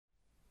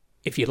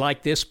If you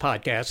like this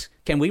podcast,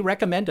 can we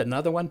recommend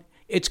another one?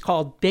 It's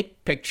called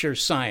Big Picture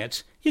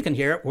Science. You can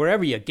hear it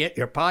wherever you get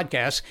your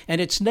podcasts,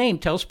 and its name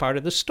tells part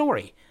of the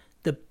story.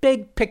 The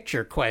big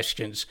picture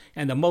questions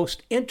and the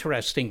most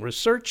interesting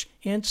research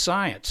in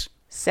science.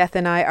 Seth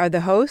and I are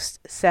the hosts.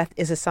 Seth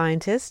is a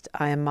scientist.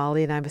 I am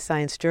Molly, and I'm a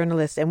science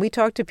journalist. And we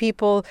talk to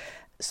people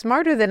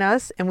smarter than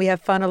us, and we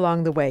have fun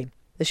along the way.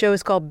 The show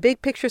is called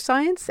Big Picture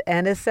Science,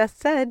 and as Seth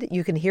said,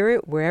 you can hear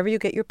it wherever you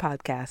get your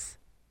podcasts.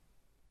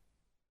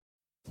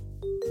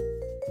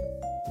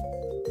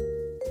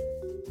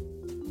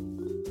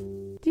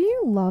 Do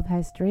you love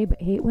history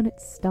but hate when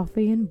it's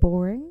stuffy and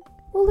boring?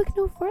 Well, look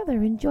no further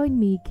and join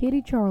me,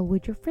 Katie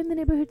Charlwood, your friendly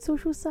neighbourhood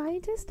social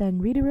scientist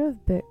and reader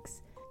of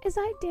books, as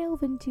I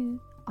delve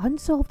into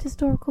unsolved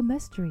historical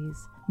mysteries,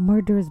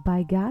 murders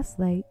by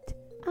gaslight,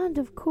 and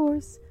of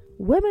course,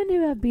 women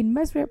who have been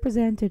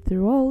misrepresented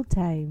through all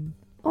time.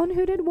 On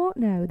Who Did What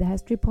Now, the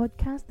history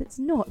podcast that's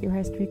not your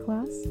history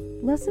class.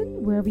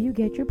 Listen wherever you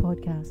get your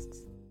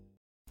podcasts.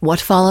 What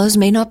follows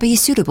may not be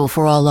suitable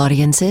for all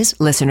audiences.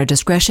 Listener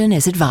discretion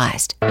is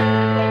advised.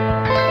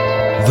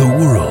 The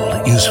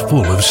world is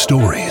full of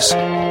stories.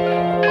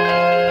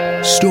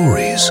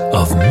 Stories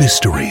of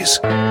mysteries,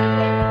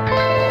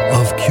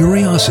 of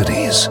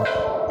curiosities,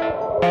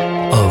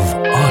 of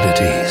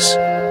oddities.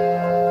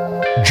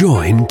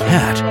 Join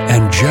Kat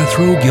and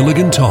Jethro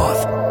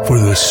Gilligan-Toth for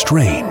the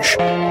strange,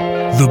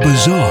 the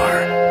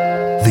bizarre,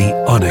 the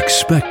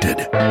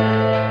unexpected,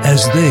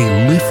 as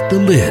they lift the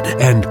lid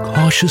and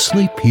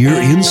cautiously peer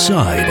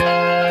inside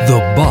the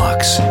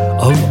box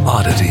of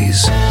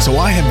oddities. So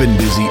I have been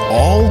busy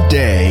all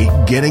day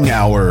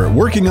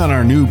working on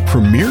our new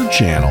premiere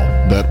channel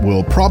that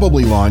will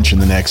probably launch in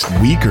the next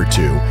week or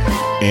two.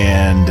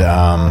 And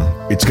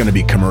it's going to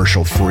be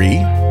commercial free.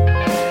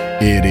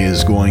 It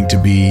is going to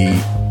be,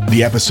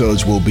 the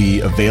episodes will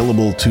be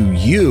available to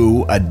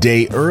you a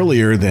day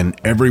earlier than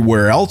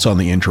everywhere else on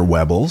the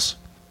interwebbles.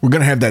 We're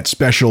going to have that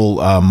special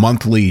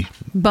monthly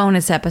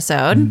bonus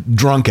episode.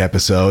 Drunk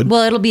episode.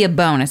 Well, it'll be a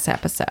bonus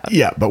episode.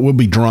 Yeah, but we'll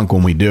be drunk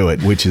when we do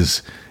it, which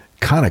is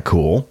kind of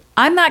cool.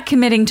 I'm not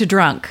committing to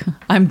drunk.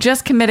 I'm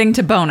just committing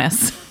to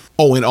bonus.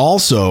 Oh, and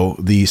also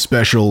the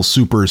special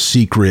super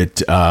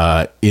secret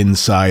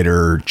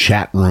insider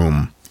chat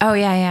room. Oh,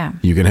 yeah.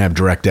 You can have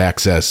direct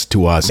access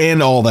to us,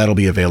 and all that'll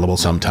be available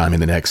sometime in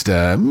the next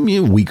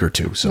week or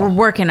two. So we're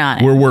working on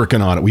it. We're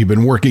working on it. We've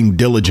been working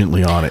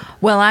diligently on it.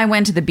 Well, I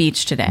went to the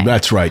beach today.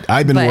 That's right.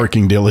 I've been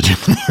working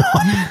diligently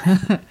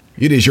on it.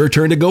 It is your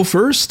turn to go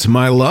first,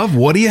 my love.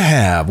 What do you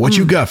have? What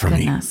you got for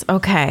me?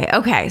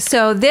 Okay.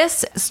 So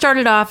this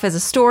started off as a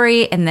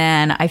story, and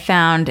then I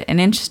found an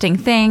interesting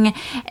thing.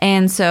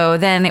 And so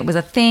then it was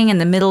a thing in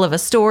the middle of a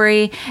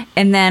story,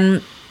 and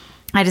then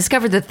I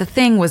discovered that the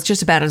thing was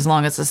just about as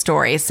long as the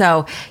story.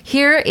 So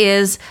here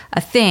is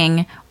a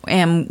thing,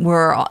 and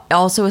we're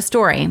also a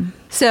story.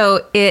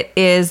 So it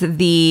is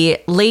the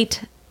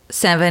late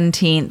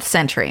 17th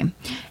century.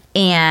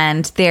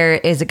 And there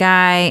is a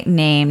guy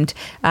named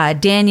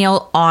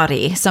Daniel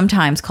Audie,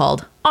 sometimes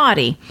called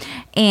Audie.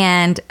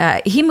 And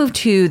he moved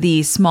to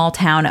the small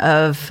town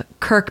of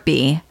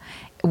Kirkby,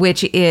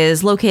 which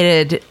is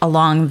located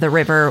along the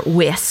River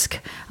Wiske,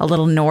 a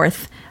little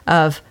north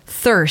of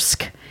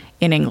Thirsk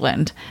in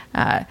England.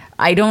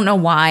 I don't know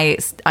why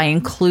I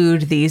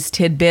include these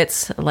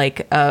tidbits,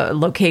 like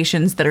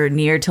locations that are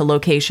near to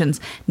locations,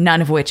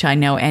 none of which I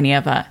know any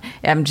of.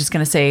 I'm just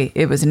going to say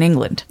it was in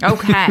England.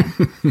 Okay.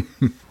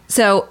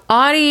 So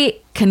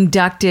Audie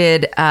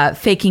conducted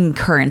faking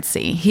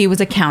currency. He was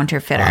a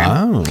counterfeiter.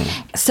 Oh.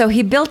 So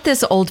he built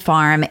this old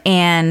farm,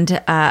 and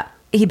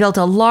he built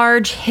a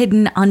large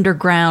hidden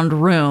underground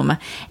room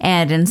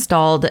and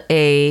installed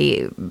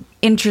a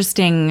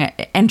interesting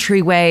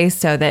entryway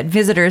so that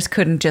visitors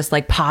couldn't just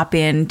like pop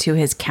into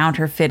his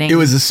counterfeiting. It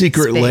was a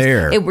secret space.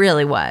 lair. It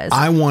really was.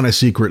 I want a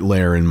secret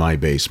lair in my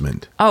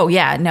basement. Oh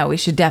yeah, no, we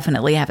should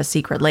definitely have a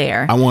secret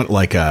lair. I want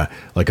like a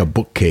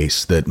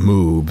bookcase that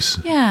moves.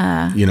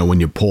 Yeah. You know, when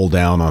you pull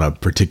down on a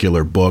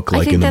particular book,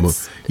 like I think in the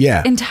that's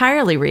yeah,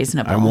 entirely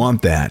reasonable. I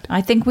want that.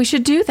 I think we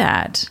should do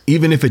that.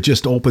 Even if it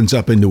just opens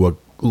up into a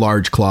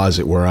large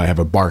closet where I have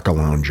a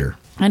Barcalounger.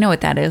 I know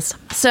what that is.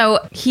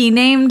 So he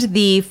named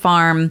the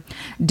farm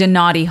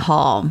Donati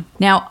Hall.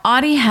 Now,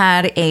 Audie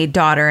had a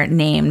daughter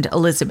named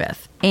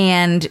Elizabeth,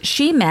 and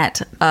she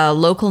met a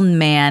local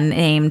man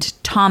named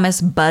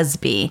Thomas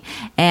Busby,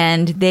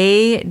 and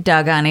they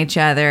dug on each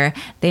other.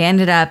 They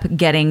ended up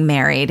getting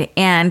married,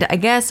 and I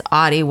guess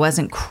Audie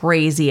wasn't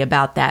crazy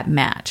about that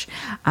match.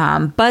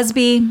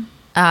 Busby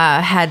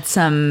had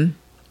some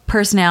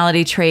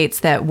personality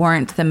traits that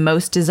weren't the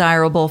most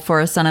desirable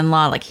for a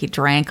son-in-law, like he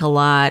drank a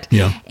lot.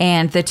 Yeah.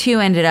 And the two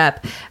ended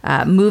up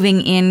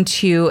moving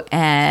into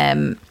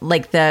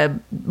like the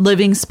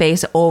living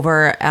space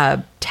over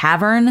a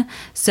tavern.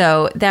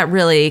 So that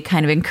really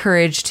kind of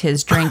encouraged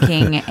his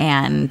drinking,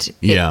 and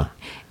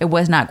it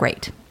was not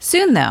great.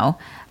 Soon, though,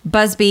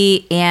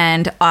 Busby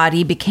and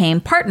Audie became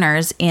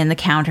partners in the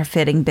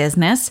counterfeiting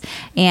business,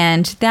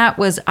 and that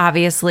was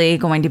obviously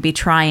going to be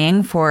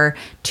trying for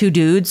two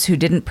dudes who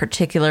didn't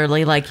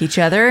particularly like each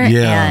other,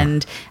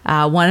 and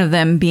one of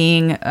them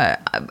being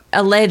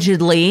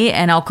allegedly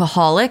an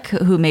alcoholic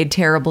who made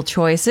terrible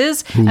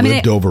choices. Who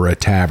lived over a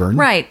tavern.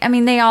 Right. I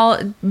mean,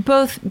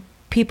 both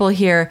people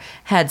here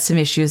had some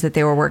issues that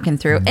they were working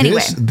through.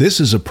 Anyway. This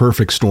is a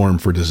perfect storm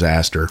for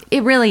disaster.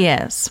 It really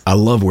is. I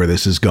love where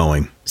this is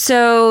going.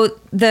 So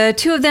the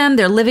two of them,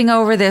 they're living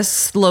over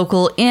this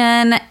local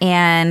inn,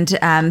 and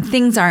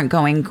things aren't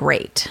going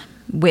great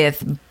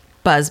with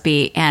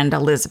Busby and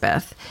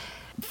Elizabeth.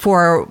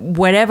 For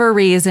whatever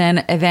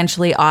reason,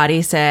 eventually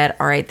Audie said,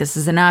 all right, this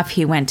is enough.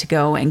 He went to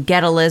go and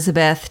get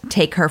Elizabeth,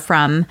 take her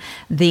from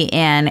the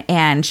inn.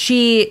 And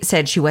she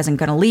said she wasn't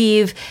going to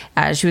leave.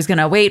 She was going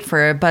to wait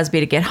for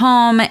Busby to get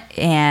home.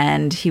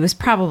 And he was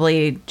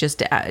probably just,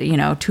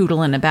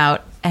 tootling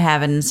about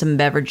having some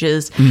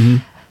beverages. Mm-hmm.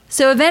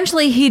 So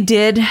eventually he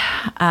did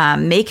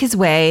make his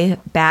way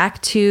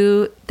back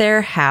to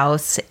their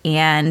house.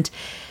 And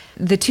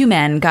the two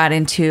men got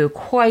into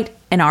quite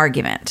an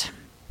argument.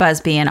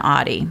 Busby and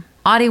Audie.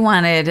 Audie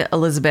wanted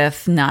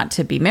Elizabeth not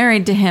to be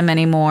married to him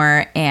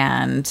anymore,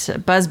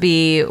 and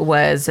Busby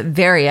was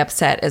very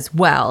upset as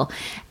well.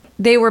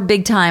 They were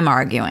big time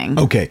arguing.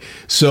 Okay,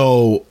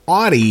 so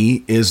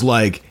Audie is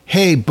like,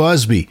 hey,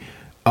 Busby,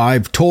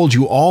 I've told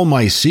you all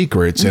my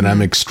secrets, and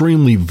I'm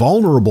extremely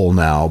vulnerable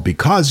now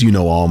because you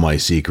know all my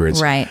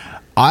secrets. Right.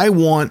 I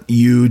want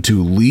you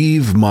to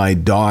leave my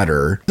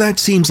daughter. That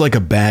seems like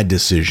a bad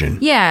decision.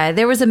 Yeah,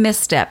 there was a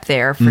misstep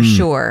there for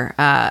sure.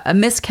 A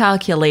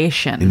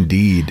miscalculation.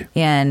 Indeed.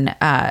 In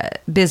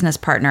business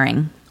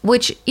partnering,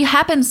 which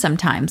happens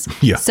sometimes.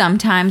 Yeah.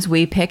 Sometimes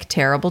we pick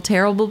terrible,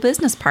 terrible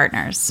business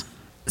partners.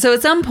 So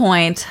at some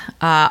point,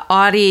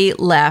 Audie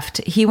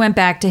left. He went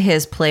back to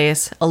his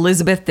place.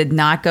 Elizabeth did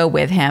not go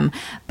with him,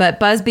 but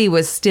Busby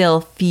was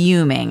still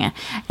fuming,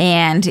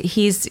 and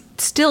he's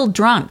still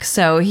drunk.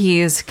 So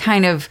he's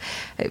kind of,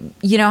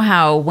 you know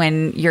how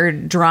when you're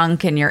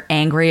drunk and you're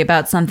angry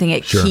about something,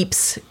 it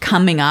keeps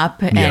coming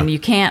up and you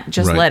can't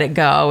just let it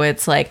go.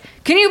 It's like,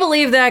 can you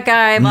believe that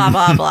guy? Blah,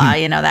 blah, blah,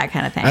 that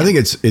kind of thing. I think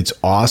it's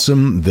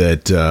awesome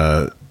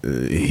that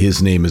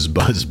his name is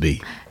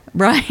Busby.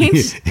 Right.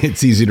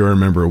 It's easy to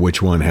remember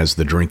which one has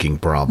the drinking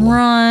problem.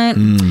 Right.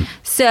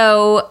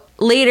 So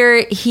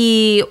later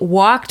he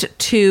walked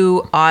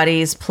to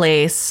Audie's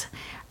place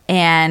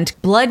and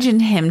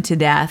bludgeoned him to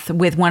death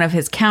with one of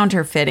his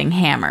counterfeiting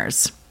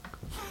hammers.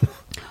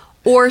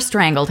 Or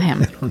strangled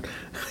him.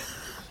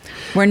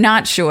 We're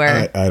not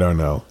sure. I don't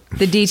know.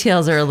 The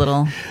details are a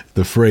little...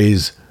 The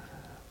phrase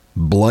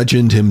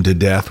bludgeoned him to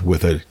death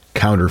with a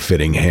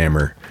counterfeiting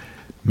hammer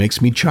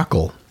makes me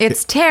chuckle.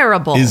 It's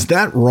terrible. Is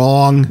that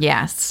wrong?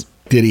 Yes.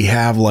 Did he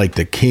have like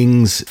the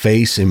king's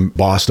face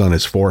embossed on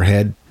his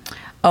forehead?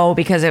 Oh,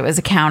 because it was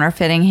a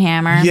counterfeiting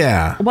hammer?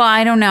 Yeah. Well,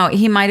 I don't know.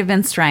 He might have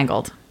been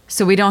strangled.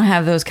 So we don't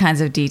have those kinds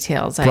of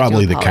details.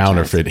 Probably the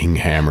counterfeiting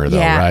hammer, though,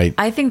 right?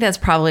 I think that's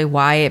probably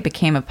why it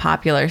became a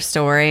popular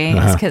story.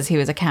 It's because he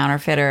was a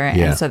counterfeiter,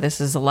 and so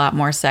this is a lot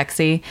more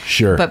sexy.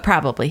 Sure. But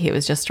probably he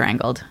was just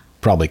strangled.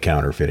 Probably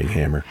counterfeiting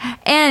hammer.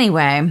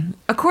 Anyway,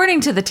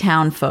 according to the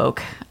town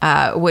folk,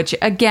 which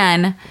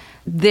again,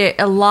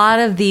 a lot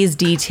of these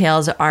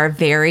details are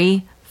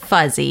very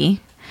fuzzy,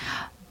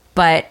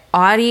 but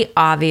Audie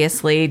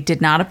obviously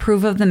did not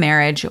approve of the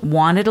marriage,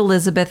 wanted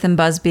Elizabeth and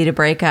Busby to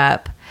break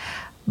up,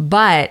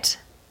 but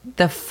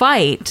the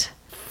fight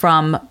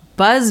from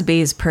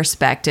Busby's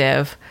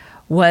perspective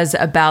was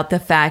about the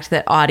fact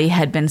that Audie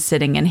had been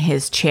sitting in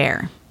his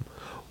chair.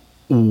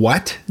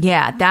 What?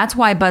 Yeah, that's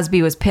why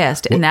Busby was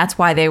pissed, and that's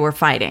why they were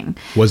fighting.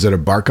 Was it a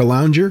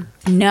Barcalounger?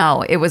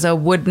 No, it was a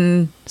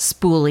wooden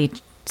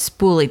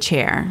spoolie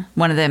chair.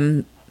 One of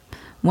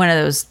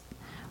those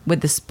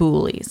with the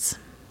spoolies.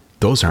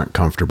 Those aren't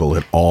comfortable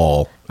at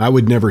all. I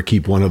would never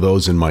keep one of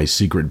those in my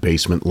secret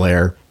basement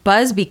lair.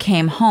 Busby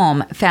came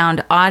home,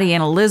 found Audie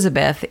and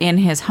Elizabeth in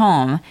his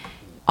home.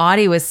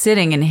 Audie was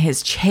sitting in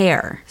his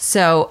chair.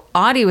 So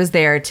Audie was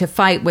there to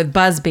fight with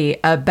Busby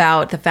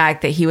about the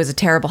fact that he was a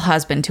terrible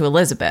husband to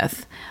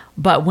Elizabeth.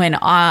 But when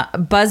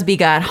Busby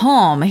got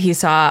home, he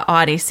saw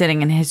Audie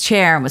sitting in his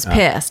chair and was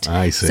pissed.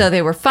 I see. So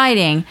they were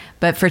fighting,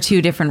 but for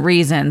two different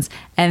reasons.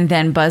 And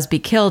then Busby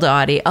killed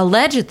Audie,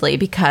 allegedly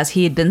because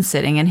he had been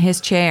sitting in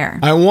his chair.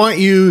 I want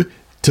you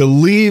to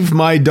leave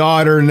my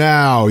daughter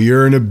now.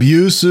 You're an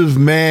abusive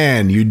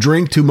man. You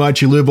drink too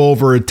much. You live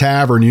over a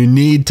tavern. You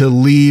need to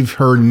leave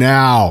her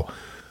now.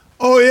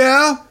 Oh,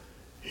 yeah?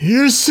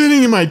 You're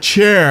sitting in my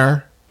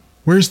chair.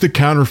 Where's the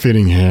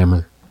counterfeiting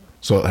hammer?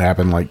 So it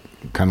happened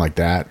kind of like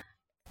that.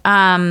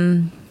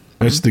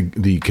 That's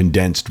the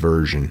condensed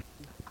version.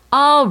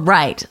 All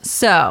right.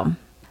 So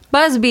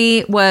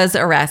Busby was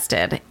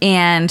arrested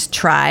and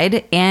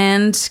tried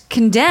and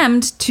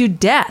condemned to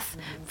death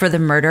for the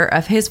murder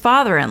of his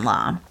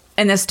father-in-law.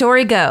 And the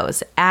story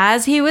goes,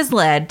 as he was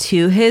led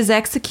to his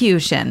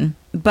execution,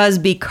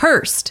 Busby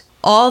cursed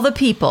all the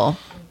people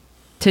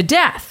to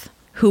death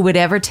who would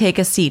ever take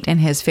a seat in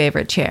his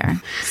favorite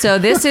chair. So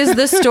this is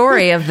the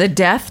story of the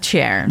death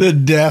chair. The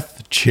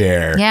death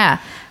chair. Yeah.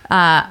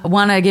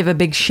 Want to give a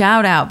big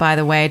shout out, by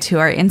the way, to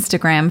our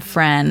Instagram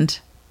friend,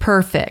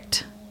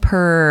 Perfect,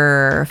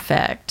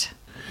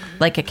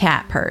 like a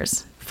cat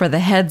purrs, for the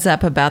heads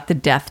up about the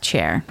death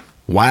chair.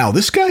 Wow,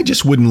 this guy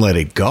just wouldn't let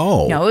it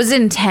go. No, it was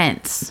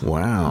intense.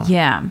 Wow.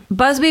 Yeah.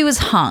 Busby was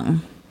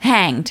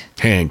hanged.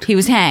 He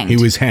was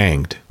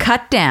hanged.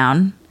 Cut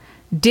down,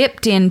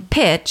 dipped in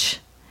pitch,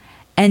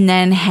 and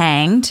then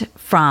hanged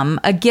from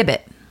a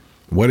gibbet.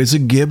 What is a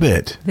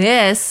gibbet?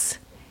 This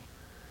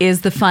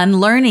is the fun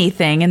learny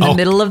thing in the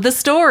middle of the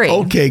story.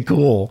 Okay,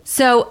 cool.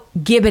 So,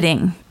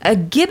 gibbeting. A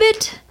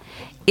gibbet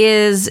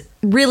is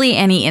really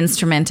any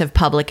instrument of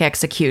public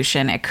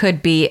execution. It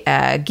could be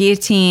a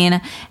guillotine,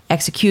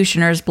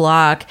 executioner's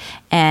block,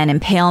 an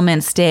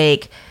impalement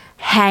stake,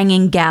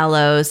 hanging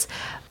gallows.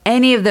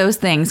 Any of those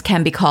things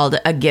can be called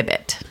a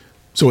gibbet.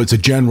 So it's a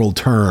general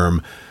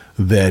term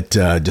that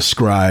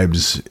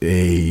describes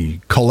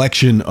a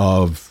collection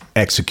of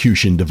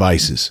execution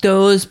devices.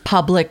 Those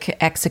public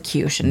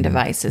execution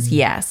devices,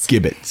 yes.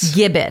 Gibbets.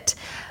 Gibbet.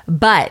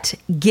 But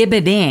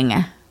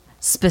gibbeting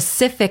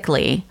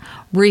specifically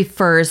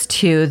refers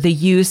to the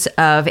use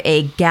of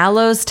a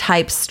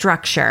gallows-type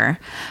structure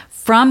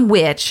from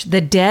which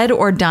the dead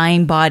or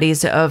dying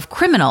bodies of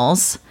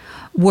criminals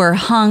were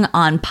hung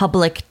on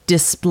public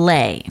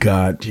display.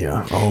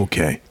 Gotcha.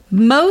 Okay.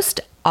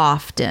 Most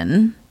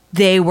often,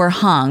 they were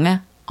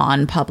hung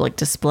on public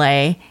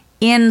display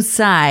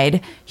inside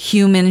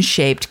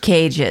human-shaped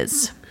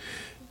cages.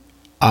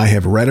 I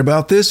have read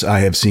about this. I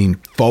have seen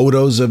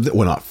photos of,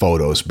 well, not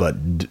photos,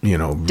 but,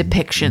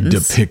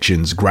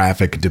 depictions,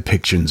 graphic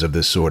depictions of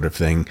this sort of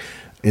thing.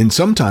 And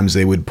sometimes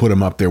they would put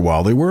them up there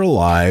while they were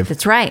alive.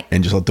 That's right.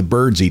 And just let the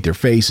birds eat their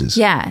faces.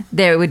 Yeah,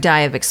 they would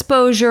die of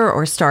exposure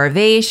or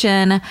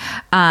starvation.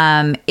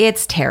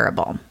 It's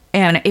terrible.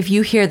 And if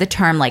you hear the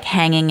term like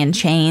hanging in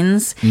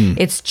chains,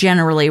 it's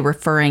generally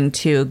referring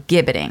to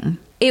gibbeting.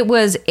 It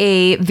was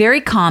a very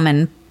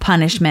common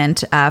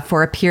punishment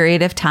for a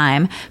period of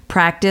time,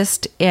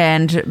 practiced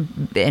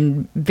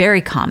and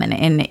very common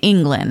in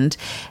England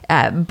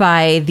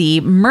by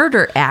the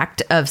Murder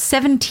Act of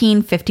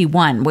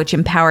 1751, which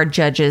empowered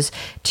judges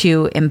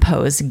to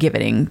impose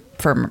gibbeting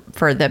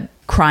for the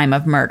crime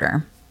of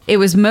murder. It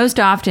was most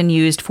often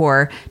used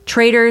for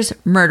traitors,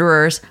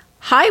 murderers,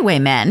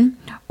 highwaymen,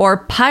 or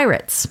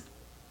pirates.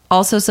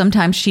 Also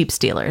sometimes sheep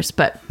stealers,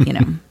 but, you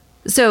know.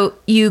 So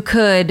you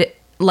could,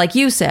 like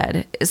you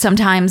said,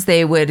 sometimes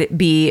they would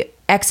be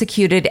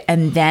executed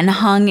and then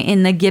hung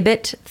in the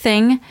gibbet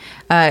thing,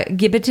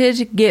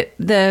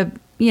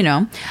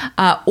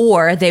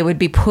 or they would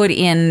be put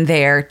in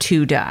there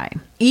to die.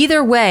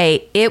 Either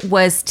way, it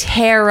was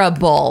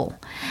terrible.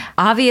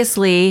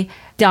 Obviously,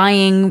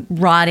 dying,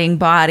 rotting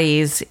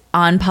bodies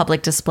on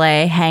public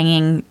display,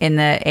 hanging in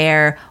the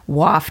air,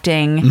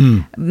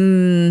 wafting.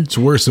 It's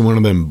worse than one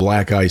of them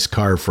black ice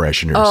car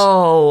fresheners.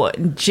 Oh,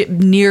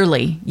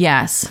 nearly.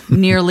 Yes,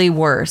 nearly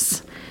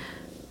worse.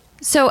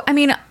 So, I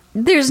mean,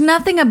 there's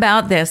nothing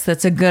about this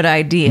that's a good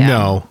idea.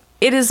 No.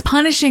 It is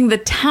punishing the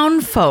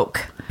town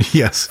folk.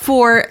 Yes.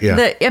 But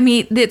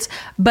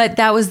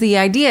that was the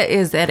idea,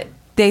 is that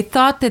they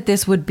thought that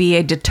this would be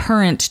a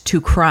deterrent to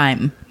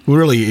crime.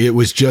 Really, it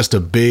was just a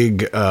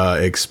big,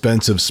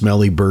 expensive,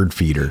 smelly bird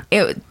feeder.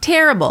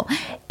 Terrible.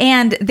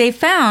 And they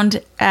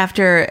found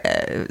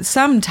after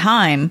some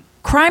time,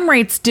 crime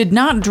rates did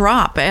not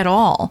drop at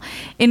all.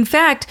 In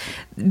fact,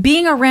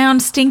 being around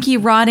stinky,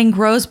 rotting,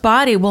 gross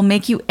body will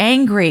make you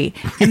angry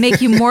and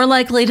make you more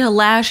likely to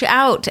lash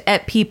out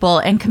at people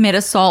and commit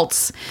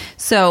assaults.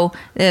 So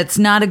it's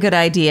not a good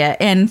idea.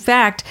 In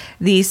fact,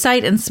 the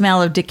sight and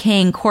smell of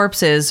decaying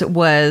corpses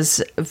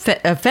was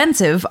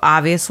offensive,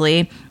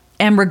 obviously,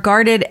 and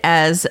regarded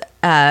as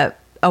a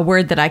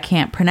word that I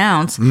can't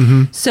pronounce.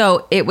 Mm-hmm.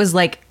 So it was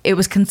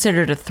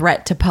considered a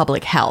threat to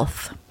public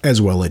health.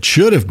 As well it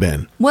should have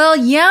been. Well,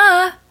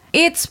 yeah.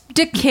 It's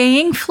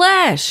decaying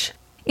flesh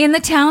in the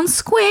town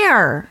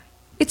square.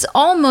 It's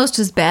almost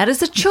as bad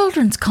as a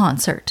children's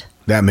concert.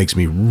 That makes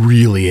me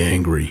really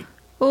angry.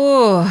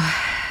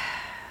 Oh.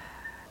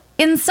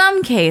 In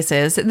some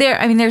cases,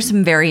 there's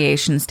some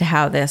variations to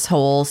how this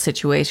whole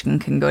situation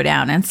can go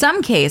down. In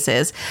some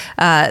cases,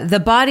 the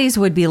bodies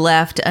would be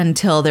left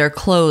until their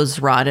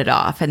clothes rotted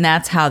off, and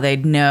that's how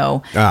they'd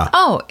know.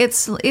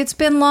 It's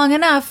been long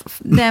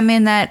enough, them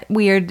in that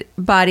weird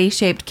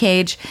body-shaped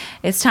cage.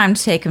 It's time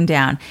to take them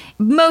down.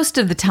 Most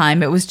of the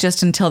time, it was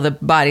just until the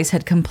bodies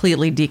had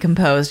completely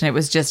decomposed, and it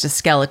was just a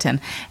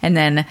skeleton. And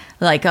then,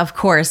 of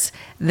course,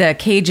 the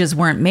cages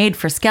weren't made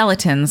for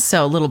skeletons,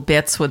 so little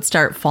bits would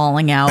start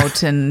falling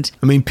out. And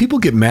I mean, people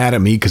get mad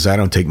at me because I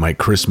don't take my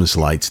Christmas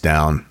lights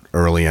down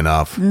early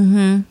enough.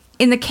 Mm-hmm.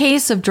 In the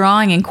case of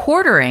drawing and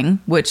quartering,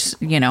 which,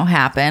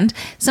 happened,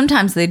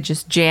 sometimes they'd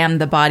just jam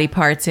the body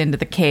parts into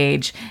the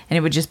cage, and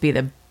it would just be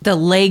the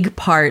leg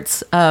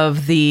parts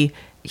of the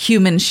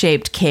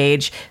human-shaped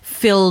cage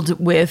filled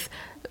with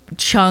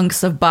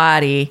chunks of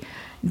body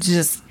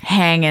just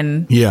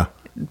hanging. Yeah.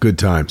 Good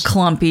times.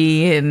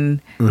 clumpy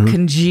and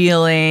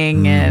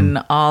congealing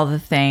and all the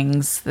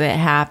things that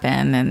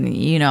happen. And,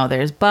 you know,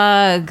 there's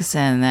bugs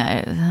and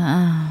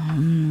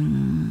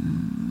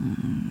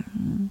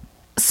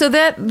so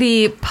that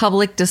the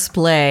public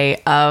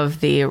display of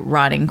the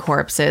rotting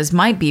corpses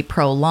might be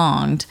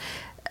prolonged,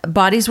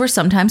 bodies were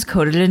sometimes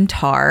coated in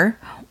tar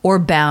or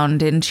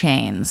bound in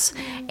chains.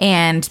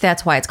 And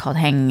that's why it's called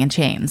hanging in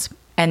chains.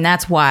 And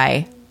that's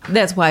why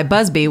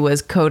Busby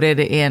was coated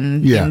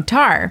in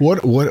tar.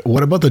 What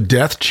about the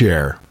death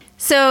chair?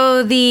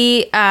 So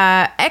the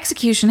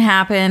execution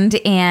happened,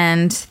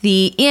 and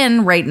the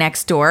inn right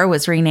next door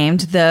was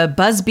renamed the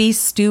Busby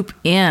Stoop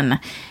Inn.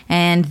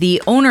 And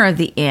the owner of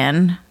the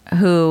inn,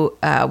 who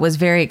was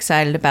very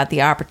excited about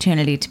the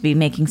opportunity to be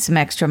making some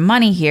extra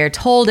money here,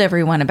 told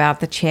everyone about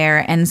the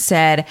chair and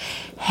said,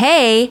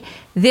 "Hey,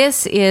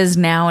 this is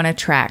now an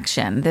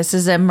attraction. This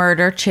is a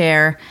murder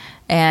chair.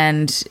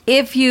 And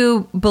if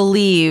you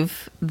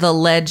believe the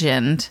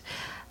legend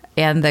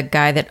and the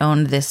guy that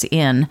owned this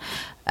inn,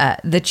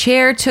 the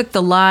chair took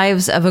the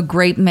lives of a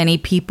great many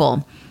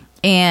people.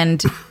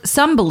 And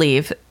some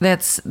believe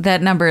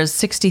that number is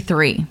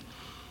 63.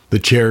 The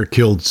chair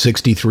killed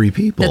 63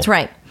 people. That's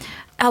right.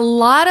 A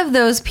lot of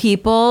those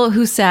people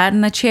who sat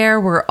in the chair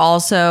were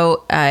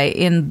also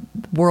in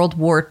World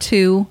War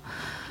II.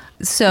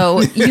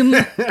 So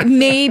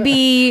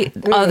maybe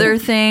other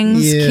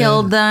things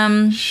killed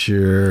them.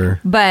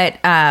 Sure. But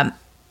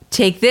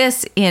take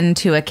this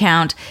into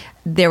account.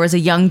 There was a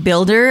young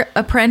builder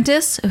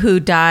apprentice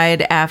who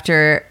died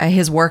after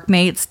his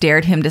workmates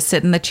dared him to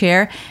sit in the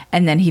chair,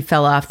 and then he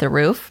fell off the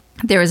roof.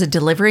 There was a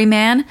delivery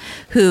man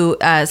who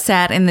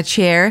sat in the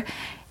chair.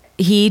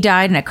 He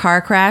died in a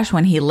car crash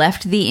when he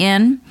left the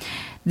inn.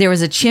 There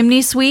was a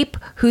chimney sweep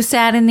who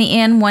sat in the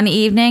inn one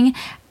evening.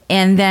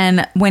 And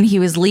then when he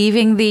was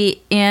leaving the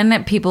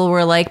inn, people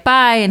were like,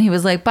 bye. And he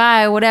was like,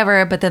 bye,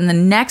 whatever. But then the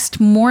next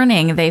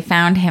morning, they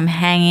found him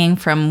hanging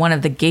from one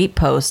of the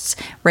gateposts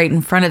right in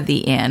front of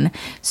the inn.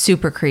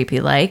 Super creepy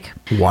like.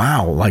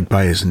 Wow, like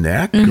by his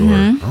neck? Or,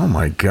 oh,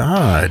 my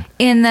God.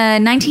 In the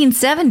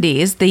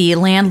 1970s, the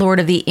landlord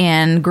of the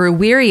inn grew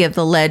weary of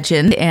the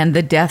legend and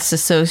the deaths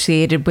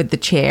associated with the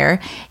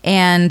chair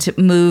and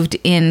moved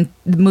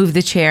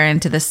the chair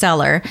into the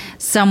cellar.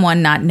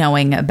 Someone not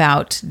knowing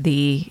about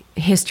the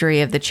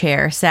history of the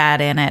chair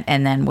sat in it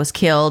and then was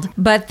killed.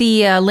 But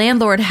the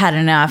landlord had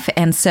enough,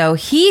 and so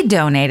he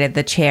donated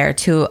the chair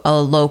to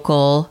a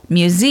local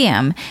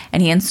museum,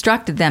 and he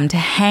instructed them to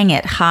hang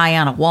it high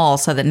on a wall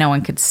so that no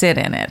one could sit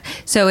in it.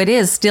 So it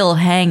is still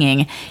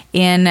hanging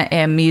in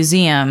a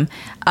museum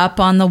up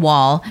on the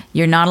wall.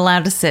 You're not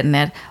allowed to sit in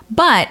it,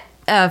 but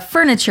a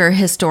furniture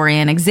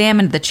historian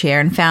examined the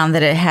chair and found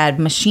that it had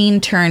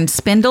machine-turned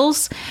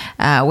spindles,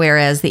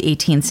 whereas the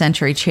 18th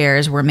century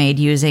chairs were made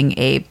using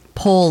a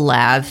pole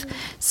lathe.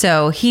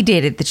 So he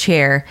dated the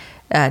chair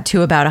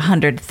to about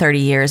 130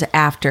 years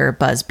after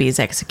Busby's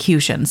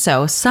execution.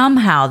 So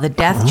somehow the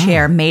death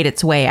chair made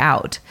its way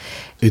out.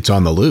 It's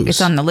on the loose.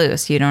 It's on the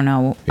loose. You don't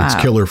know. It's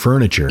killer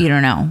furniture. You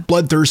don't know.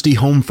 Bloodthirsty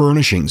home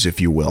furnishings,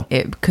 if you will.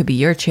 It could be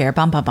your chair.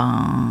 Bum, bum,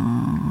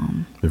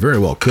 bum. It very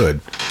well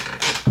could.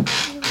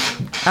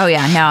 Oh,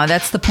 yeah. No,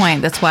 that's the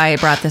point. That's why I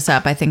brought this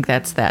up. I think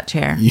that's that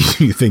chair.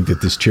 You think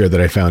that this chair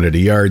that I found at a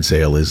yard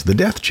sale is the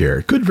death chair?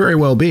 It could very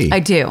well be. I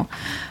do.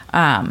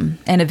 And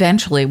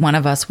eventually one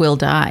of us will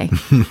die.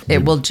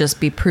 It will just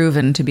be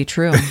proven to be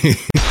true.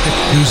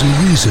 There's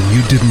a reason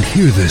you didn't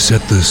hear this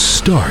at the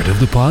start of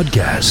the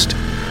podcast.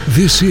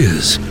 This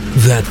is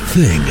That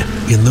Thing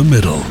in the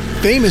Middle.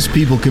 Famous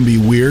people can be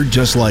weird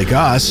just like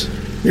us.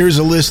 Here's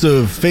a list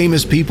of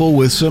famous people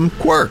with some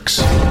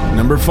quirks.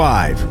 Number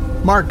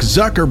 5. Mark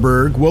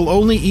Zuckerberg will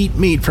only eat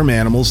meat from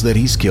animals that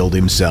he's killed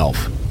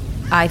himself.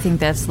 I think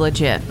that's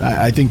legit.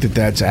 I think that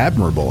that's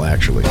admirable,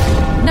 actually.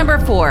 Number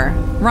 4.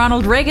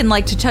 Ronald Reagan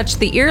liked to touch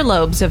the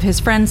earlobes of his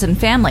friends and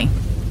family.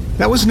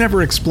 That was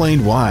never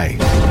explained why.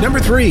 Number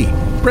 3.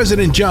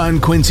 President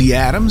John Quincy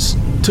Adams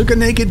took a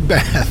naked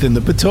bath in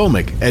the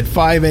Potomac at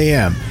 5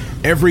 a.m.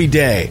 every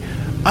day.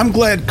 I'm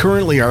glad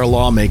currently our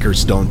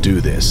lawmakers don't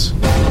do this.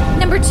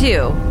 Number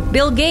 2.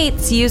 Bill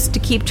Gates used to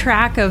keep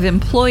track of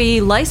employee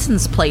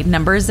license plate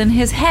numbers in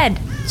his head.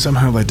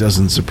 Somehow that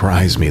doesn't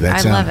surprise me.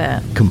 That I love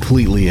sounds it.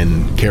 Completely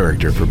in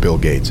character for Bill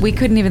Gates. We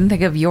couldn't even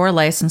think of your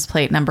license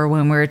plate number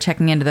when we were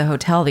checking into the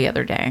hotel the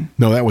other day.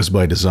 No, that was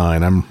by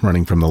design. I'm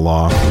running from the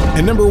law.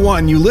 And number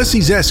 1,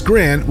 Ulysses S.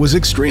 Grant was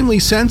extremely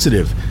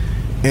sensitive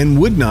and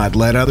would not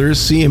let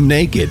others see him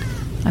naked.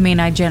 I mean,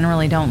 I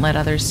generally don't let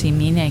others see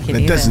me naked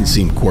That either. doesn't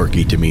seem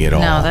quirky to me at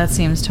all. No, that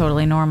seems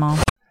totally normal.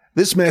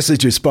 This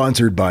message is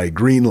sponsored by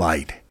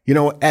Greenlight. You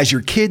know, as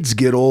your kids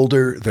get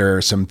older, there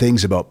are some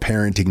things about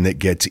parenting that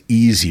gets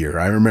easier.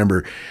 I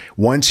remember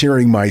once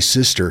hearing my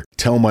sister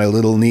tell my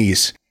little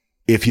niece,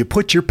 "If you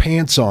put your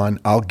pants on,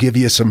 I'll give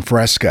you some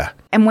Fresca."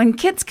 And when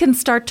kids can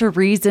start to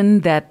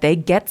reason that they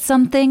get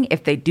something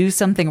if they do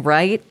something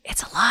right,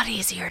 it's a lot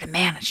easier to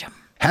manage them.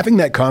 Having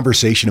that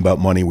conversation about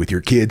money with your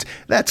kids,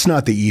 that's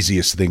not the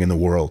easiest thing in the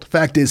world.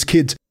 Fact is,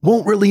 kids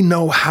won't really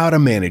know how to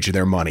manage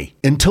their money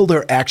until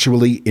they're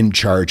actually in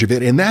charge of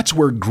it, and that's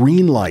where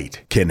Greenlight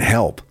can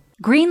help.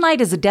 Greenlight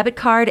is a debit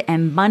card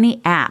and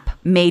money app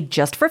made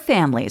just for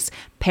families.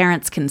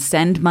 Parents can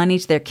send money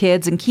to their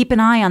kids and keep an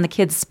eye on the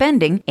kids'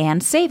 spending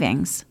and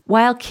savings,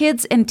 while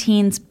kids and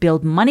teens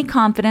build money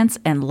confidence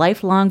and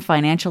lifelong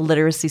financial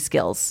literacy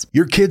skills.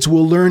 Your kids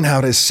will learn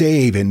how to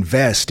save,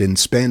 invest, and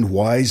spend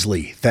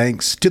wisely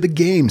thanks to the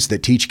games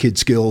that teach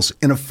kids skills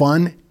in a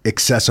fun,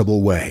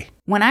 accessible way.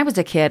 When I was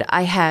a kid,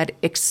 I had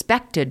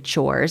expected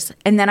chores,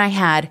 and then I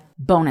had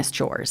bonus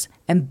chores.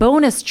 And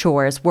bonus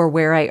chores were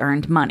where I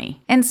earned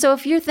money. And so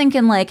if you're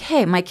thinking like,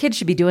 hey, my kid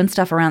should be doing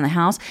stuff around the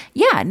house,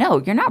 yeah,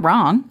 no, you're not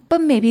wrong. But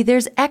maybe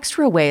there's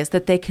extra ways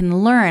that they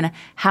can learn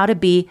how to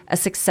be a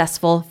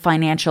successful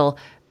financial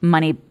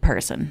money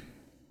person.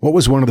 What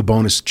was one of the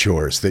bonus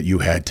chores that you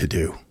had to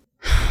do?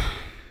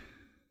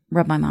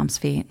 Rub my mom's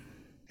feet.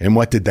 And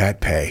what did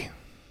that pay?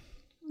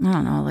 I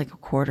don't know, like a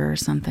quarter or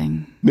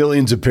something.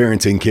 Millions of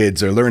parents and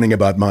kids are learning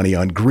about money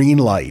on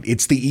Greenlight.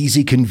 It's the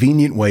easy,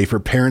 convenient way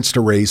for parents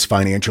to raise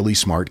financially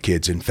smart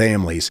kids and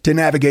families to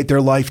navigate their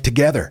life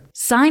together.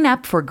 Sign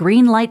up for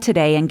Greenlight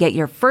today and get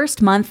your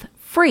first month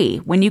free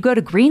when you go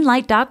to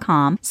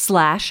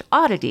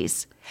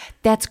greenlight.com/oddities.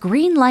 That's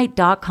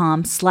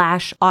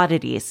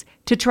greenlight.com/oddities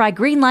to try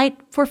Greenlight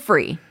for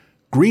free.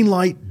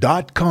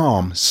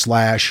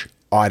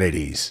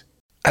 Greenlight.com/oddities.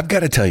 I've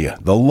got to tell you,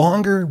 the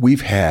longer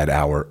we've had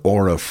our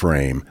Aura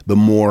frame, the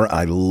more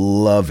I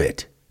love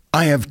it.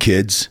 I have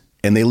kids,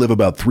 and they live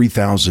about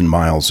 3,000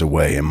 miles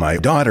away, and my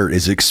daughter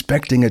is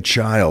expecting a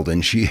child,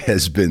 and she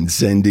has been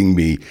sending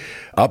me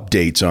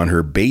updates on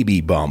her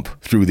baby bump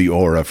through the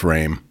Aura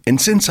frame.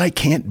 And since I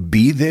can't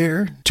be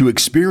there to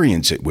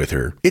experience it with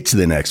her, it's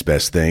the next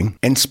best thing.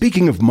 And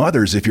speaking of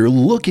mothers, if you're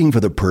looking for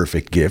the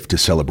perfect gift to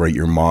celebrate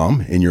your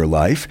mom in your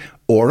life,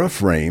 Aura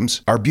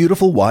frames are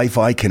beautiful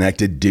Wi-Fi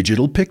connected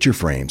digital picture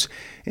frames.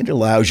 It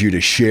allows you to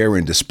share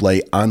and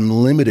display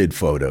unlimited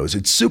photos.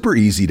 It's super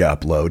easy to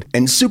upload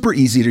and super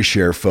easy to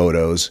share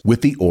photos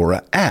with the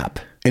Aura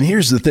app. And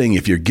here's the thing,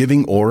 if you're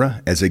giving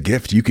Aura as a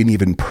gift, you can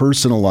even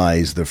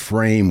personalize the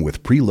frame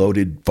with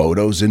preloaded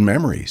photos and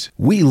memories.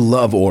 We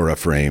love Aura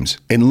frames,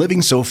 and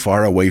living so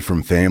far away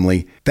from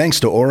family, thanks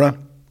to Aura,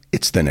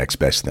 it's the next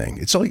best thing.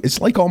 It's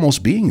like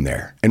almost being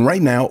there. And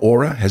right now,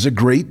 Aura has a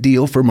great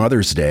deal for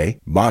Mother's Day.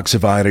 Box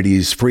of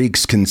Oddities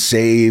freaks can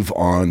save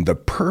on the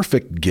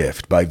perfect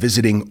gift by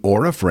visiting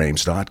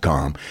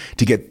auraframes.com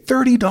to get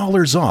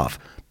 $30 off,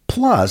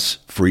 plus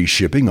free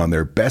shipping on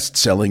their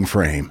best-selling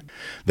frame.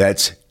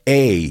 That's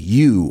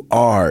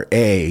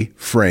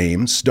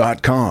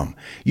auraframes.com.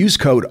 Use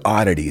code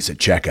oddities at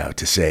checkout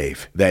to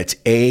save. That's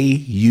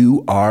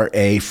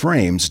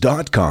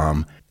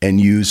auraframes.com and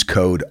use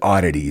code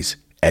oddities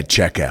at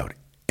checkout,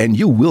 and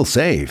you will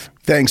save.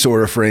 Thanks,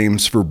 Aura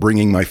Frames, for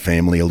bringing my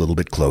family a little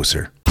bit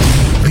closer.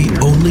 The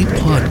only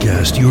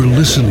podcast you're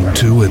listening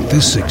to at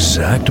this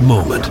exact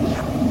moment.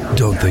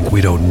 Don't think we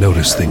don't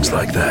notice things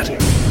like that.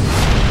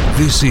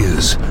 This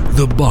is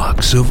the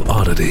Box of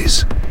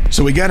Oddities.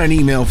 So we got an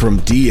email from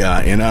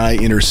Dia, and I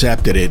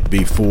intercepted it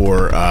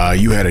before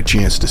you had a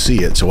chance to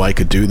see it, so I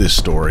could do this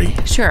story.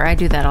 Sure, I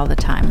do that all the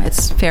time.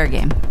 It's fair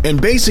game. And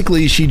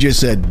basically, she just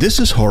said, "This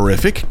is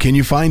horrific. Can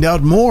you find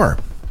out more?"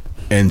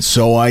 And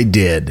so I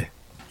did.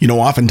 You know,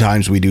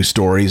 oftentimes we do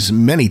stories,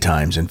 many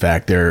times, in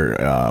fact, they're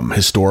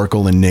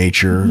historical in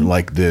nature,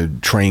 like the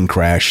train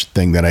crash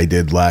thing that I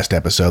did last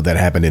episode that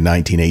happened in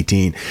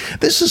 1918.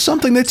 This is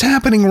something that's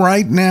happening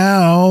right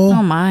now.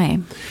 Oh, my.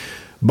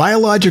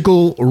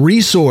 Biological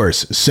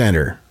Resource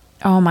Center.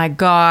 Oh, my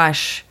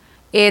gosh.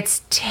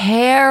 It's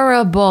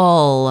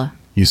terrible.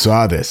 You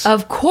saw this.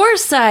 Of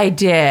course I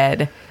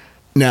did.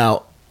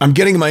 Now, I'm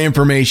getting my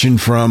information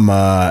from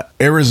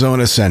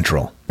Arizona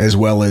Central, as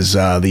well as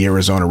the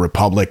Arizona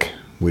Republic,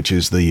 which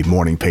is the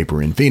morning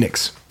paper in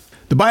Phoenix.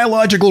 The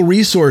Biological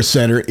Resource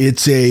Center,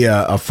 it's it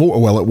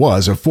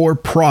was a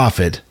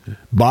for-profit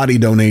body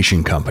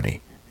donation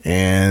company.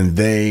 And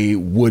they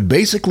would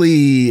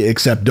basically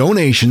accept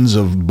donations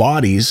of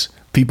bodies.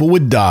 People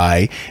would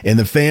die, and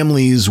the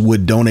families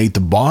would donate the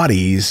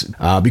bodies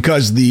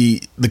because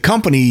the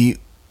company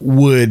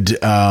would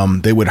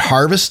they would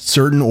harvest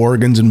certain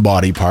organs and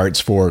body parts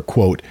for,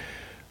 quote,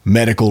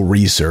 medical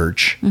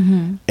research,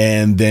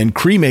 and then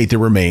cremate the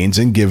remains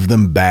and give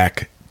them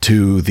back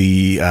to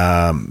the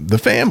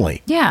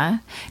family. Yeah.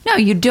 No,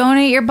 you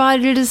donate your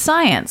body to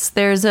science.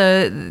 There's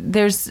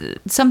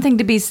something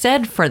to be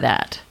said for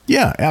that.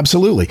 Yeah,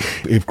 absolutely.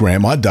 If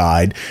grandma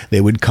died,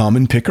 they would come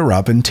and pick her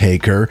up and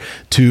take her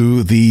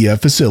to the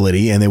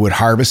facility, and they would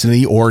harvest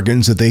any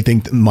organs that they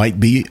think might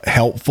be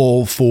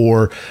helpful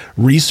for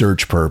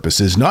research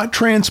purposes, not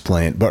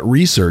transplant, but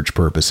research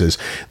purposes.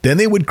 Then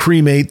they would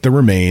cremate the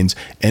remains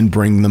and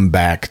bring them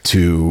back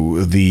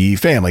to the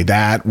family.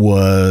 That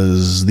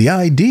was the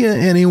idea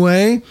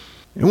anyway.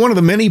 And one of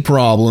the many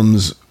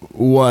problems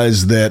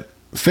was that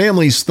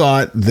families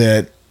thought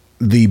that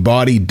the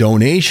body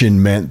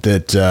donation meant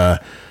that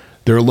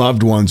their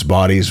loved ones'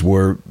 bodies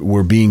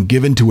were being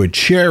given to a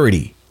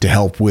charity to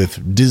help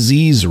with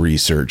disease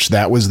research.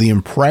 That was the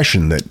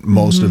impression that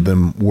most of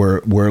them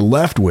were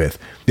left with.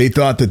 They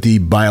thought that the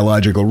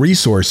Biological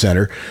Resource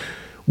Center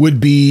would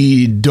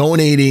be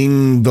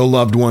donating the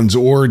loved one's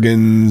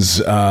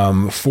organs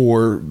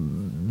for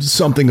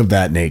something of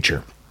that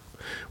nature.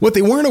 What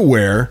they weren't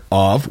aware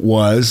of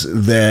was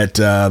that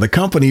the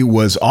company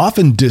was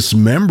often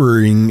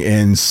dismembering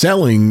and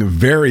selling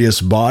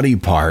various body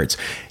parts.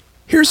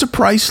 Here's a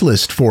price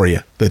list for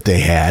you that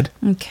they had.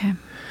 Okay.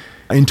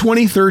 In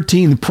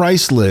 2013, the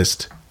price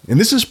list, and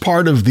this is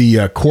part of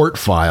the court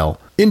file,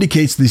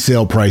 indicates the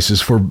sale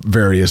prices for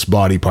various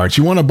body parts.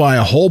 You want to buy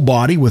a whole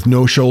body with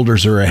no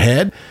shoulders or a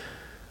head?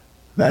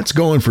 That's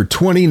going for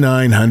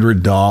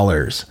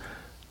 $2,900.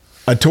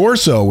 A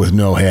torso with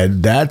no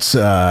head, that's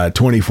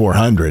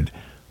 $2,400.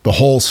 The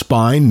whole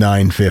spine,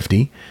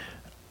 $950.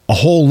 A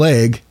whole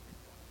leg,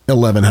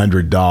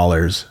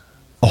 $1,100.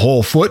 A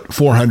whole foot,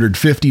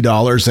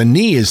 $450. A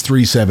knee is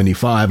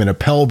 $375, and a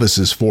pelvis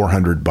is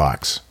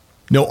 $400.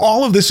 Now,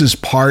 all of this is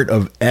part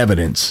of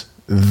evidence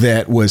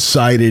that was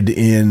cited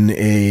in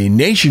a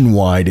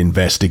nationwide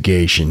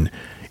investigation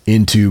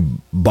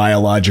into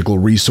Biological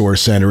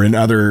Resource Center and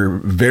other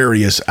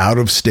various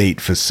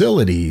out-of-state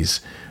facilities,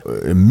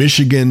 in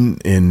Michigan,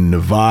 in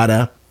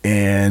Nevada,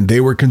 and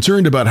they were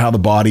concerned about how the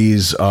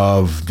bodies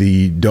of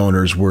the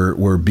donors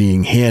were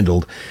being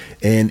handled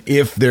and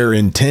if their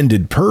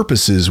intended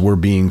purposes were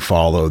being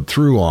followed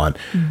through on.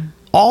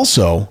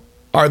 Also,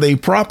 are they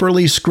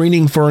properly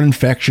screening for an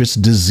infectious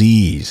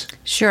disease?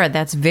 Sure,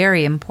 that's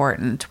very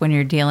important when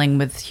you're dealing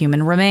with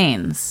human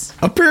remains.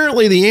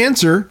 Apparently the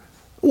answer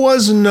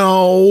was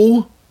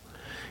no.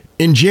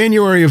 In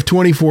January of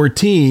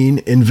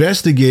 2014,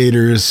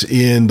 investigators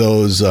in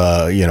those,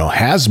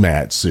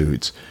 hazmat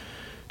suits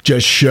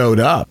just showed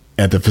up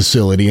at the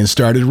facility and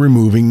started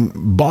removing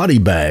body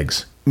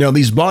bags. Now,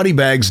 these body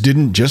bags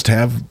didn't just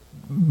have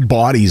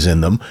bodies in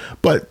them,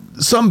 but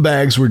some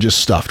bags were just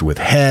stuffed with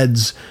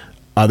heads.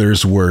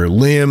 Others were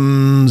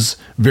limbs,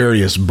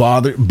 various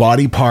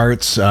body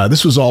parts.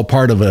 This was all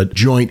part of a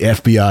joint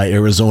FBI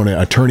Arizona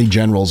Attorney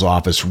General's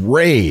Office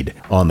raid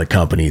on the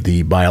company,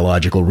 the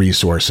Biological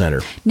Resource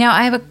Center. Now,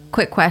 I have a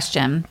quick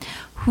question.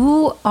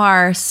 Who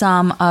are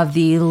some of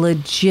the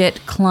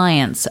legit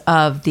clients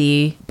of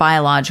the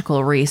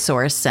Biological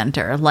Resource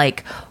Center?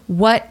 Like,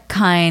 what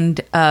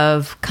kind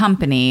of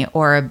company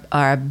or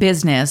a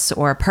business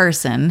or a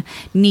person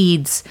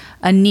needs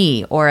a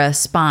knee or a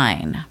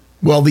spine?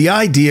 Well, the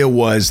idea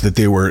was that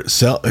they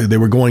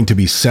were going to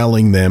be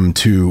selling them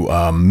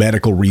to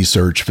medical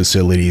research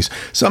facilities,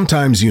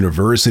 sometimes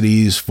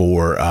universities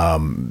for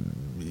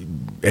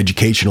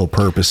educational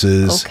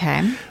purposes.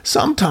 Okay.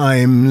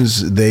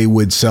 Sometimes they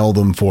would sell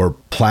them for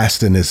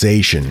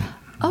plastinization.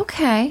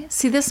 Okay.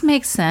 See, this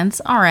makes sense.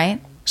 All right.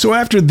 So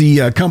after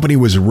the company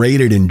was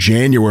raided in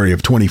January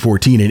of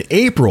 2014, in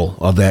April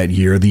of that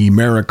year, the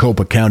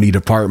Maricopa County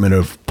Department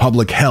of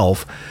Public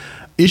Health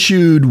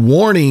issued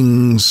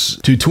warnings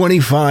to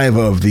 25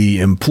 of the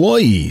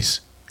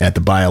employees at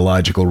the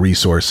Biological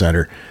Resource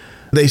Center.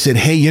 They said,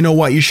 hey, you know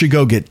what? You should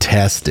go get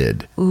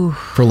tested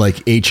for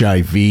like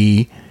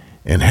HIV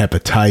and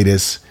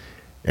hepatitis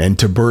and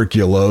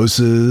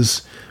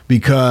tuberculosis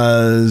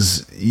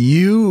because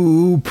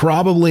you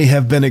probably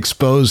have been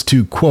exposed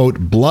to, quote,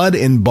 blood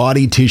and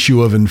body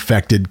tissue of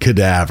infected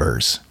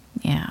cadavers.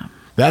 Yeah.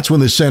 That's when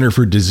the Center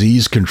for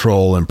Disease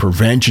Control and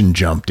Prevention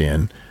jumped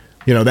in.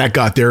 You know, that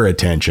got their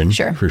attention,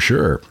 sure. For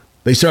sure.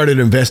 They started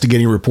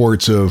investigating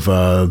reports of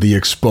the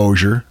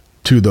exposure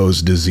to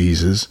those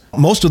diseases.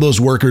 Most of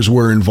those workers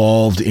were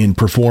involved in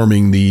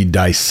performing the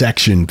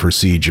dissection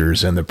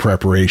procedures and the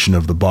preparation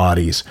of the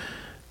bodies.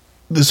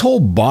 This whole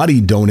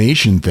body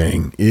donation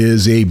thing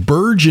is a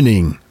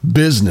burgeoning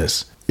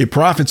business. It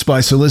profits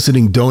by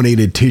soliciting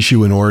donated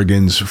tissue and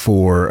organs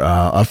for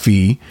a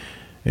fee.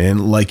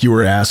 And like you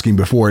were asking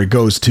before, it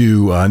goes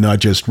to not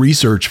just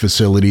research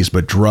facilities,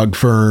 but drug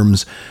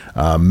firms,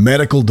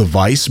 medical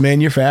device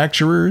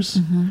manufacturers,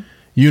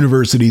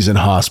 universities, and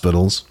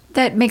hospitals.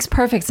 That makes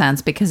perfect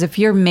sense because if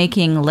you're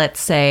making, let's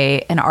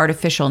say, an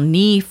artificial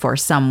knee for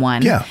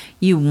someone,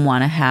 you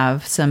want to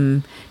have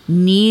some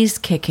knees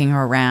kicking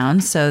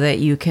around so that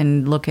you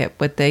can look at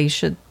what they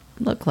should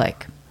look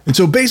like. And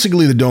so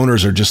basically the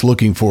donors are just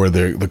looking for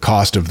the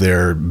cost of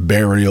their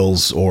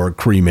burials or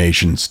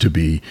cremations to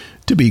be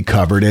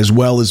covered, as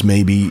well as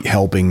maybe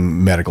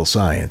helping medical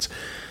science.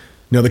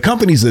 Now, the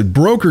companies that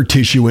broker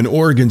tissue and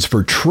organs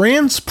for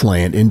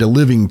transplant into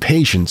living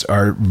patients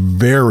are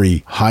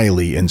very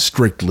highly and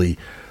strictly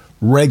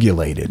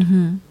regulated.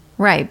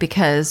 Right,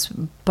 because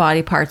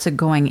body parts are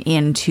going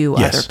into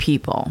other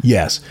people.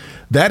 Yes.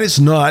 That is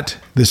not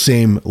the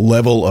same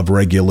level of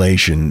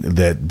regulation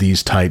that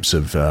these types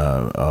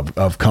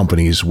of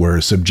companies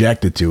were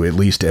subjected to, at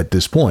least at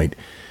this point.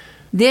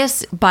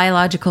 This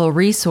Biological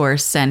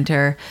Resource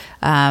Center,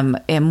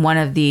 in one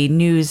of the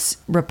news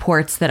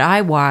reports that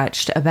I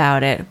watched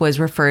about it, was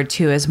referred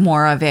to as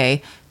more of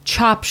a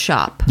chop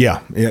shop. Yeah,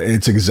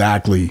 it's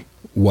exactly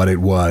what it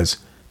was.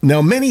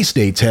 Now, many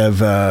states have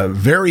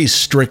very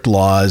strict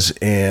laws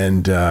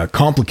and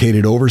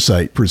complicated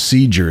oversight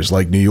procedures,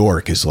 like New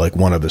York is like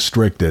one of the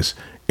strictest.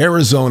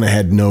 Arizona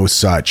had no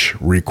such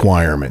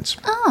requirements.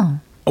 Oh.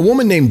 A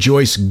woman named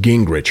Joyce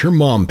Gingrich, her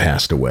mom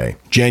passed away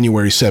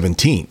January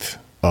 17th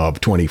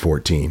of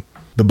 2014.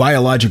 The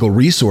Biological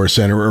Resource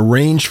Center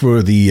arranged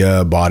for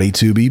the body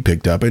to be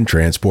picked up and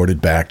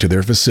transported back to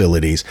their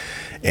facilities,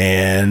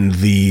 and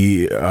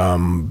the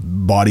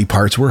body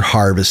parts were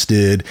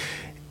harvested.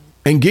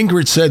 And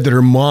Gingrich said that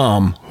her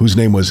mom, whose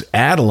name was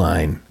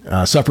Adeline,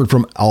 suffered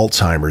from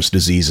Alzheimer's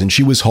disease, and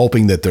she was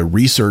hoping that the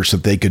research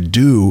that they could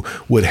do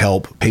would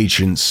help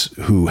patients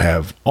who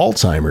have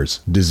Alzheimer's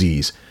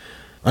disease.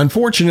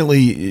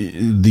 Unfortunately,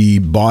 the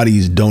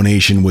body's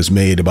donation was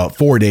made about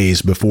 4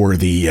 days before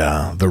the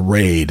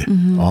raid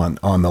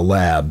on the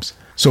labs.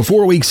 So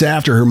 4 weeks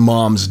after her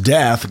mom's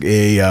death,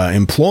 a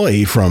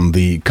employee from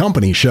the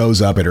company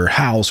shows up at her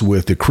house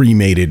with the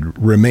cremated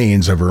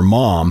remains of her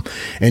mom,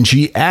 and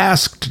she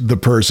asked the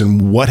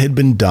person what had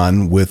been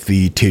done with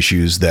the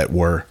tissues that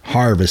were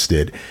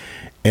harvested.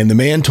 And the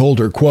man told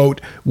her,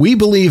 quote, "We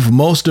believe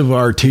most of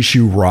our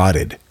tissue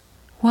rotted."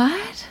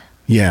 What?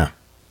 Yeah.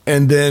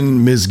 And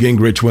then Ms.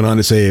 Gingrich went on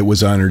to say it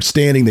was our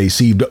understanding they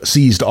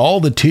seized all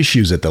the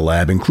tissues at the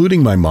lab,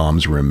 including my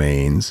mom's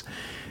remains.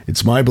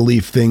 It's my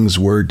belief things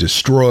were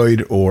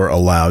destroyed or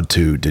allowed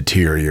to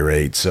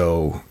deteriorate.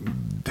 So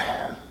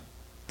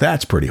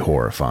that's pretty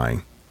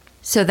horrifying.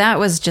 So that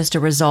was just a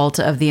result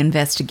of the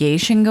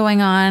investigation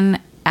going on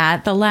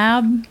at the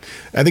lab?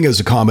 I think it was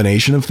a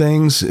combination of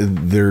things.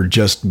 There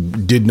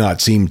just did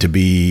not seem to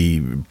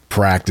be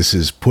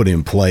practices put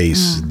in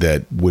place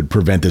that would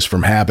prevent this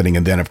from happening.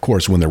 And then, of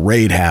course, when the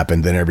raid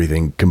happened, then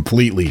everything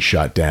completely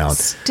shut down.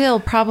 Still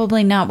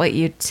probably not what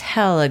you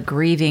tell a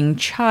grieving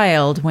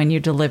child when you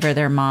deliver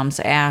their mom's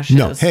ashes.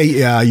 No.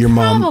 Hey, your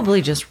mom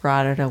probably just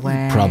rotted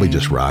away.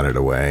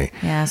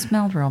 Yeah, it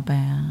smelled real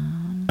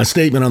bad. A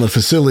statement on the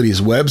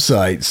facility's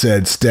website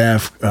said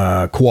staff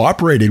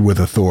cooperated with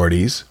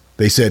authorities.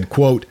 They said,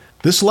 quote,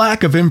 "This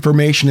lack of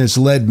information has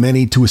led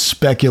many to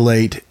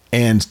speculate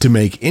and to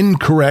make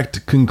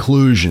incorrect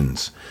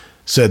conclusions,"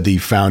 said the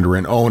founder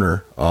and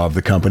owner of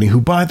the company,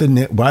 who, by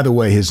the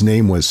way, his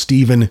name was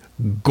Stephen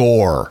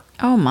Gore.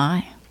 Oh,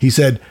 my. He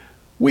said,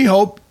 "We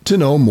hope to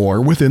know more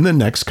within the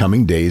next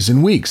coming days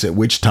and weeks, at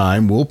which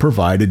time we'll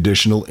provide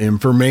additional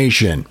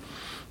information."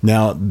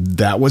 Now,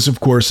 that was, of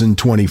course, in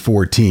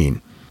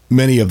 2014.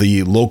 Many of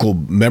the local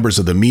members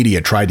of the media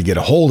tried to get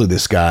a hold of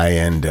this guy,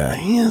 and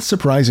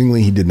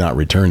surprisingly, he did not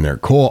return their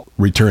calls.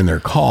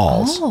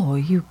 Oh,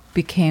 you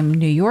became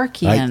New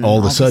Yorkian. All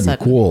of a sudden,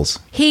 calls.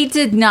 He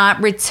did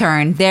not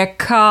return their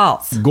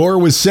calls. Gore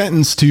was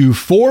sentenced to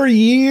 4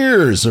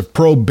 years of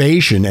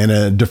probation and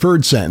a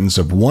deferred sentence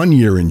of 1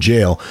 year in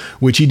jail,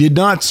 which he did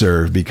not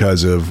serve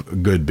because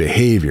of good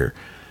behavior.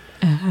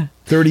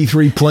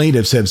 33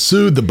 plaintiffs have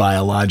sued the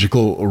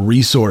Biological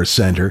Resource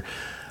Center.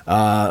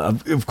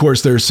 Of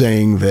course, they're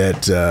saying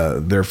that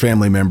their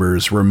family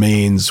members'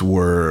 remains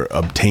were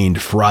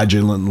obtained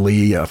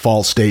fraudulently.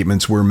 False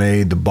statements were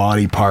made. The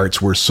body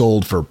parts were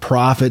sold for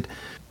profit.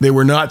 They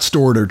were not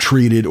stored or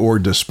treated or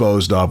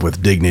disposed of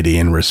with dignity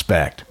and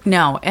respect.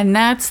 No, and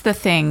that's the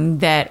thing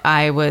that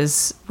I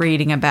was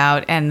reading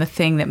about, and the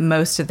thing that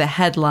most of the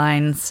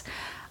headlines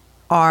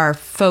are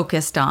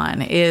focused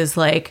on is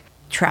like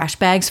trash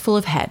bags full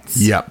of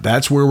heads. Yep,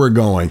 that's where we're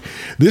going.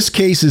 This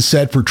case is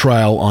set for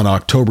trial on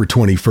October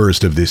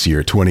 21st of this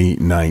year,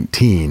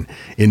 2019,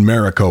 in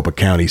Maricopa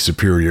County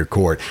Superior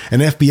Court.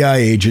 An FBI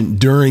agent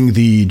during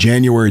the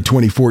January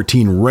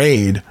 2014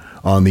 raid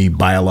on the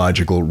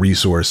Biological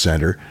Resource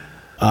Center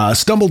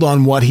stumbled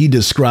on what he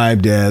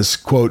described as,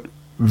 quote,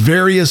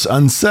 various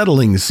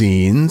unsettling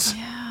scenes.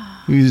 Yeah.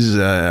 He's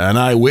an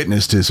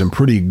eyewitness to some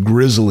pretty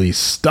grisly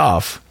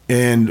stuff.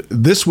 And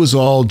this was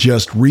all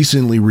just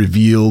recently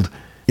revealed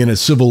in a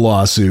civil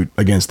lawsuit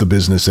against the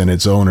business and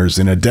its owners,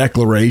 in a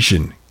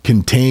declaration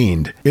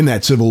contained in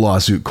that civil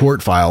lawsuit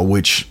court file,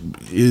 which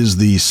is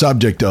the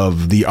subject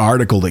of the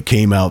article that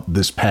came out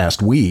this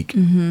past week.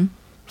 Mm-hmm.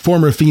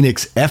 Former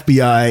Phoenix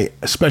FBI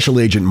Special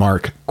Agent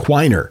Mark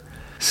Quiner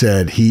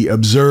said he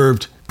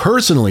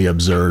personally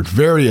observed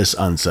various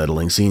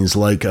unsettling scenes,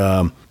 like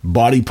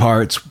body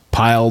parts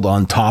piled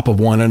on top of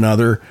one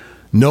another,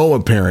 no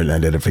apparent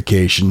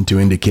identification to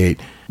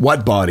indicate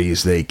what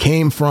bodies they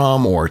came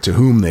from or to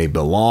whom they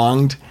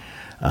belonged.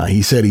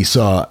 He said he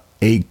saw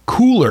a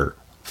cooler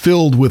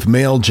filled with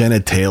male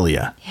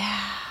genitalia.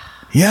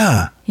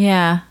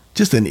 Yeah.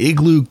 Just an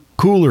igloo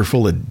cooler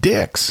full of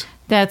dicks.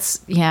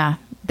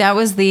 That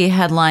was the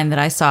headline that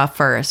I saw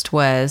first,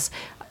 was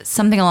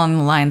something along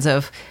the lines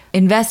of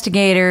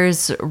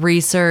investigators,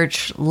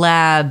 research,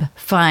 lab,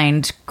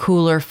 find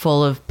cooler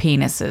full of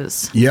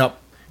penises. Yep.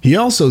 He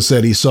also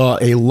said he saw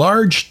a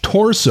large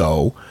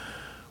torso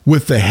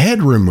with the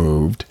head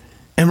removed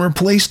and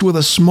replaced with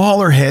a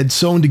smaller head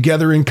sewn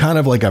together in kind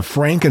of like a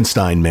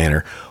Frankenstein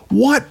manner.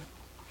 What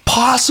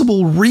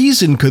possible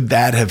reason could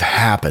that have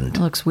happened?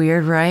 Looks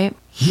weird, right?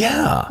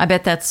 Yeah. I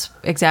bet that's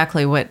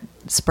exactly what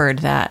spurred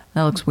that.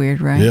 That looks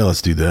weird, right? Yeah,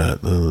 let's do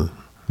that.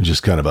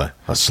 Just kind of a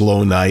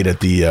slow night at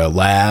the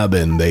lab,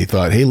 and they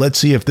thought, hey, let's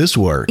see if this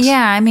works.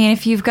 Yeah, I mean,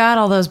 if you've got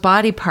all those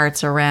body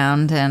parts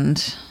around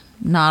and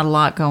not a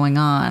lot going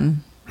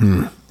on.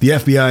 The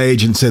FBI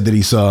agent said that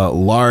he saw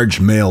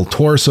large male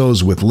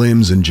torsos with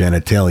limbs and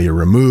genitalia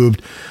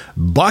removed,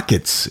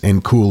 buckets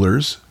and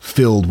coolers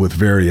filled with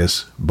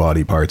various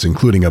body parts,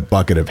 including a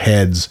bucket of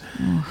heads,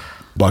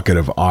 bucket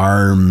of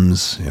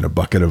arms, and a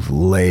bucket of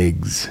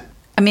legs.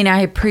 I mean,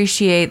 I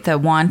appreciate the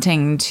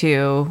wanting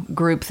to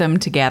group them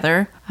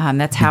together.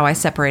 That's how I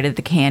separated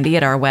the candy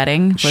at our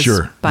wedding,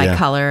 was by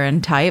color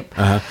and type.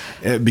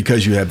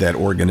 Because you have that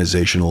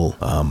organizational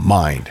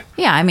mind.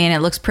 Yeah, I mean, it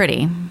looks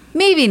pretty.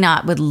 Maybe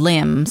not with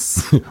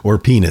limbs. Or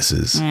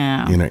penises.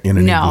 Yeah. In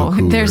an no,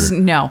 igloo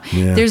cooler.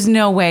 There's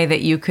no way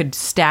that you could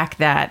stack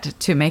that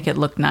to make it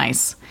look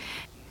nice.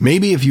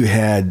 Maybe if you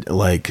had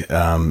like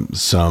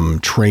some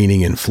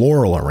training in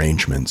floral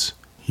arrangements,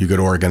 you could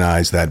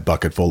organize that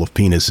bucket full of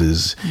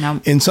penises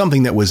in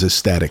something that was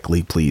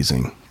aesthetically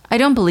pleasing. I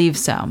don't believe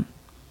so.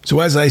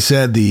 So as I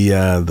said,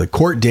 the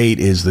court date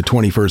is the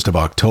 21st of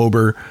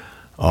October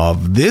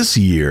of this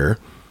year.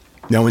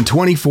 Now in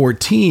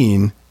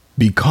 2014,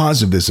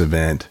 because of this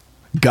event,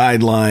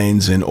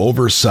 guidelines and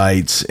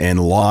oversights and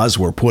laws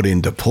were put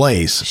into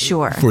place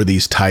for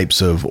these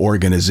types of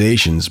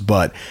organizations.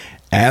 But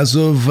as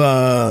of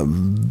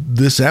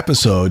this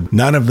episode,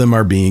 none of them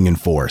are being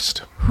enforced.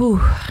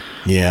 Whew.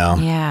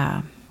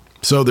 Yeah.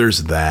 So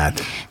there's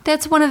that.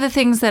 That's one of the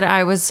things that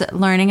I was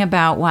learning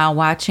about while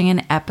watching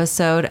an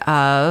episode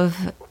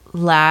of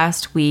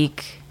Last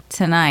Week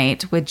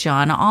Tonight with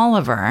John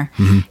Oliver.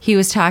 He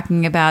was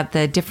talking about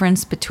the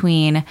difference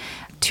between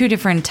two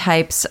different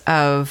types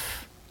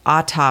of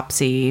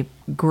autopsy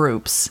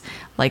groups.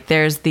 Like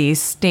there's the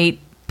state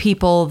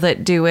people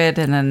that do it,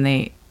 and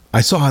then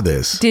I saw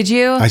this. Did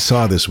you? I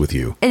saw this with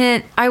you.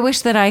 And I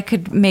wish that I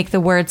could make the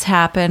words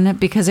happen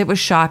because it was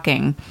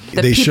shocking.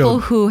 The people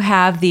who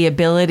have the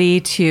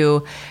ability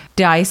to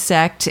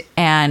dissect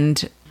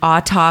and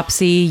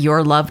autopsy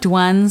your loved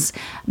ones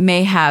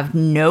may have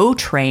no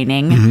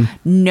training,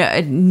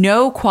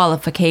 no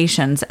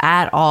qualifications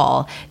at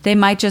all. They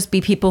might just be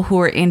people who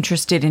are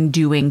interested in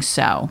doing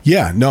so.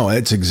 Yeah, no,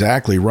 that's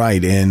exactly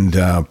right. And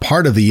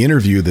part of the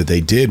interview that they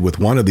did with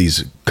one of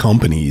these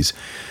companies,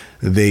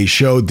 they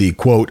showed the,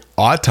 quote,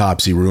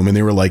 autopsy room, and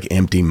they were like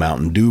empty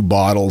Mountain Dew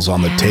bottles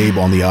on the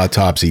table, on the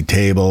autopsy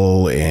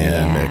table,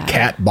 and a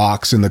cat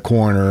box in the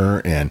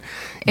corner. And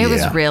it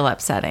was real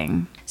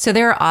upsetting. So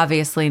there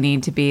obviously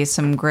need to be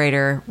some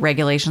greater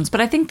regulations, but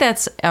I think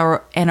that's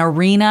an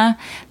arena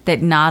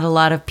that not a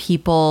lot of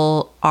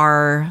people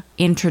are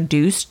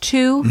introduced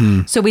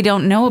to. So we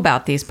don't know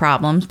about these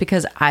problems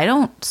because I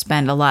don't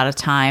spend a lot of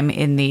time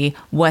in the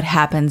what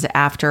happens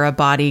after a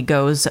body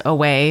goes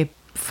away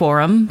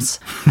forums.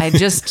 I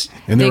just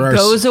it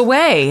goes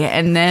away,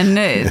 and then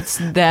that's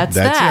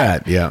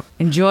that. Yeah.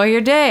 Enjoy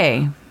your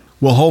day.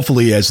 Well,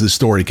 hopefully, as the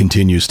story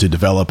continues to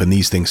develop and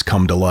these things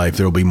come to life,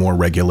 there will be more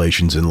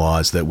regulations and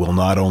laws that will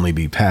not only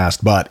be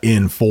passed but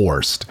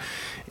enforced.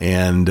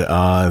 And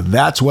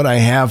that's what I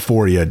have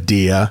for you,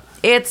 Dia.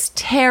 It's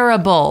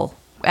terrible.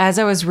 As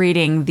I was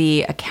reading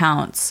the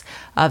accounts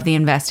of the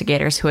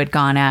investigators who had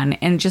gone on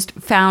and just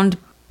found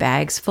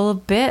bags full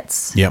of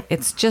bits. Yep.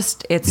 It's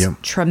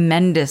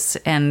tremendous.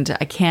 And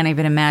I can't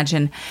even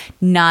imagine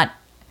not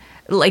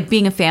like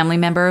being a family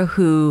member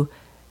who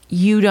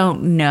you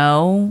don't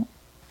know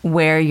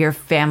where your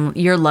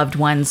loved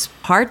one's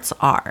parts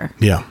are.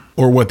 Yeah.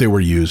 Or what they were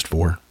used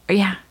for.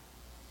 Yeah.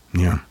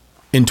 Yeah.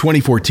 In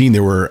 2014,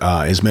 there were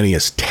as many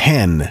as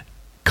 10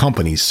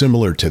 companies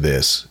similar to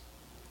this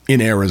in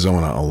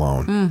Arizona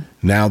alone.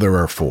 Now there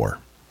are 4.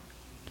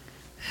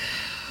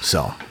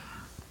 So,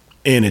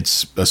 and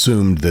it's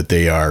assumed that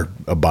they are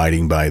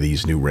abiding by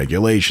these new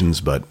regulations,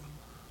 but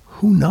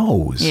who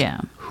knows? Yeah.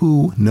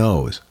 Who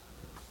knows?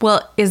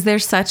 Well, is there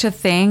such a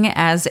thing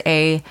as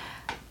a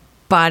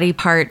body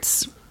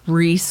parts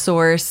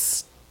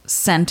resource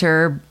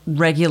center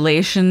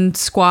regulation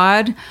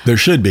squad? There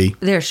should be.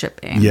 There should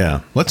be.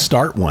 Yeah. Let's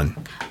start one.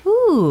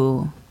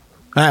 Ooh.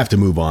 I have to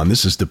move on.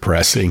 This is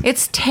depressing.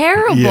 It's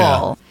terrible.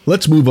 Yeah.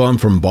 Let's move on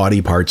from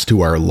body parts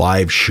to our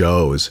live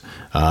shows.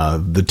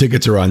 The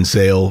tickets are on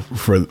sale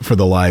for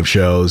the live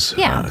shows.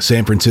 Yeah.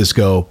 San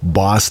Francisco,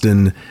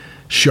 Boston,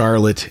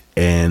 Charlotte,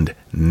 and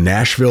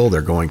Nashville.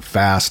 They're going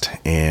fast,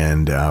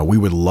 and we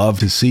would love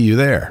to see you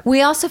there.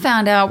 We also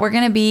found out we're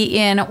going to be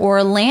in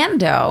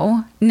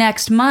Orlando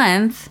next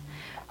month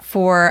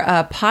for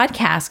a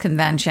podcast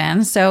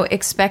convention. So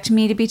expect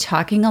me to be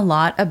talking a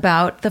lot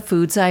about the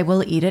foods I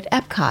will eat at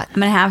Epcot. I'm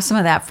going to have some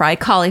of that fried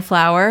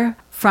cauliflower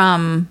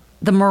from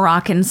the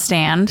Moroccan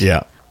stand.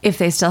 Yeah. If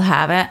they still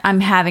have it.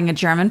 I'm having a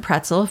German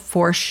pretzel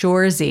for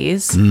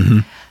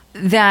Shorezies.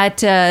 That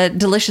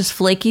delicious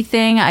flaky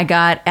thing I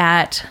got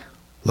at...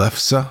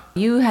 Lefse?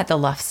 You had the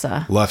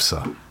Lefse.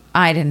 Lefse.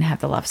 I didn't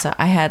have the lefse.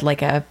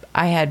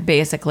 I had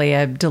basically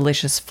a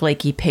delicious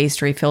flaky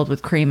pastry filled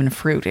with cream and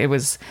fruit. It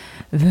was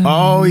the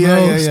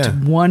most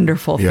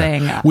wonderful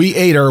thing. We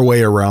ate our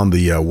way around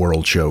the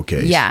World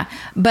Showcase. Yeah,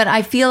 but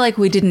I feel like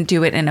we didn't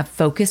do it in a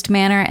focused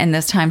manner, and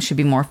this time should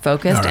be more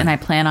focused, and I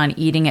plan on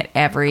eating at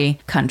every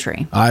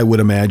country. I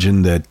would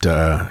imagine that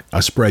a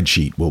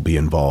spreadsheet will be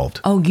involved.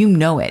 Oh, you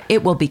know it.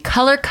 It will be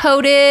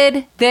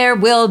color-coded. There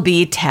will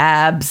be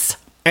tabs.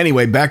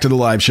 Anyway, back to the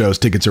live shows.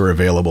 Tickets are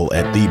available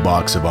at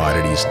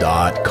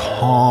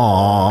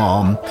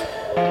theboxofoddities.com.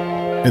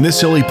 And this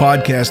silly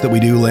podcast that we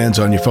do lands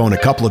on your phone a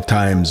couple of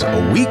times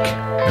a week,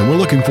 and we're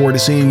looking forward to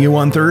seeing you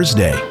on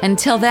Thursday.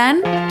 Until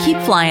then, keep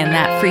flying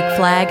that freak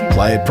flag.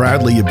 Fly it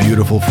proudly, you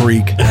beautiful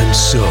freak. And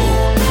so,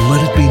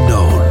 let it be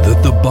known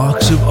that the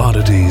Box of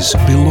Oddities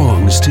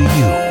belongs to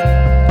you,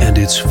 and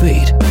its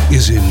fate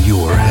is in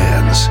your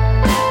hands.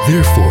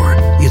 Therefore,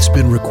 it's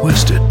been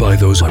requested by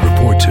those I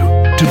report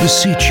to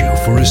beseech you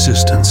for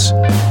assistance.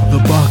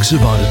 The Box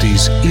of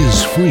Oddities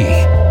is free.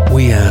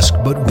 We ask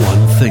but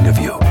one thing of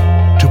you,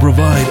 to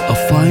provide a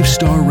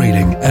 5-star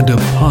rating and a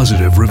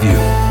positive review.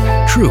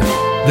 True,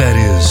 that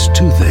is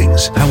 2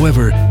 things.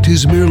 However,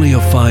 'tis merely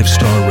a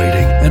 5-star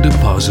rating and a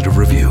positive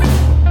review.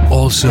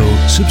 Also,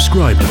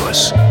 subscribe to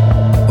us.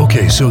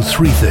 Okay, so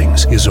 3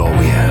 things is all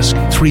we ask.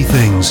 3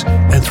 things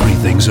and 3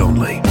 things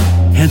only.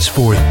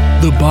 Henceforth,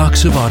 the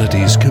Box of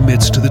Oddities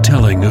commits to the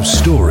telling of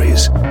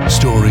stories.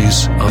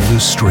 Stories of the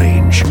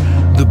strange,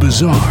 the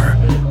bizarre,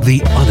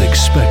 the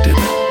unexpected.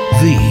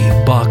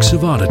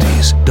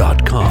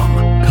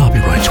 TheBoxOfOddities.com.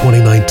 Copyright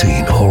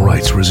 2019. All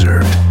rights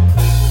reserved.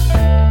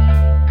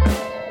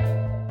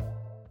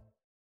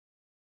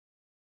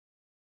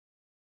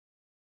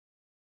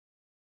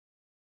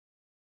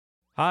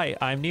 Hi,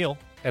 I'm Neil.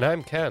 And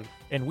I'm Ken.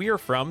 And we are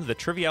from the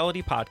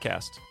Triviality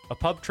Podcast, a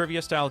pub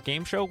trivia-style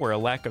game show where a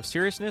lack of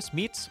seriousness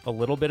meets a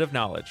little bit of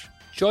knowledge.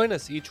 Join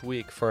us each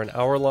week for an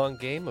hour-long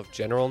game of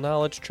general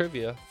knowledge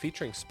trivia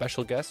featuring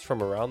special guests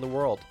from around the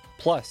world,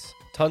 plus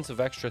tons of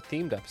extra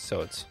themed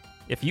episodes.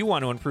 If you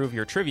want to improve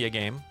your trivia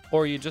game,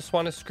 or you just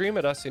want to scream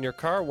at us in your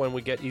car when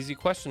we get easy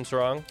questions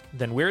wrong,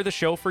 then we're the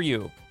show for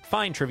you.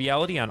 Find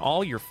Triviality on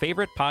all your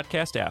favorite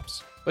podcast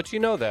apps. But you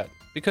know that,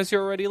 because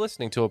you're already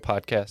listening to a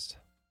podcast.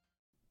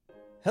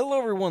 Hello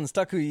everyone,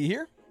 Takuya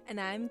here. And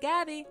I'm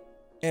Gabby.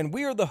 And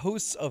we are the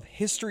hosts of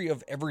History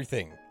of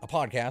Everything, a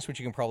podcast which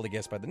you can probably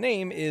guess by the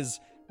name is,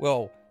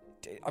 well,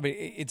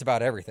 it's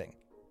about everything.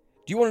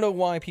 Do you want to know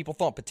why people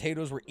thought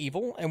potatoes were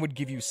evil and would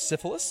give you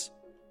syphilis?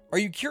 Are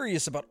you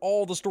curious about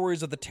all the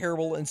stories of the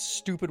terrible and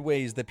stupid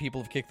ways that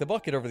people have kicked the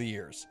bucket over the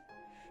years?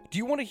 Do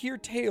you want to hear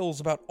tales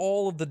about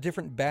all of the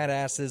different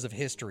badasses of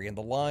history and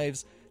the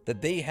lives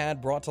that they had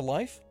brought to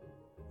life?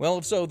 Well,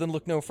 if so, then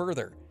look no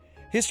further.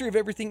 History of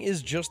Everything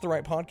is just the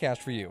right podcast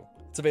for you.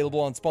 It's available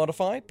on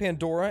Spotify,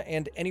 Pandora,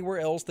 and anywhere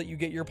else that you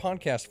get your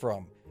podcast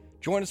from.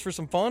 Join us for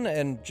some fun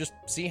and just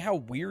see how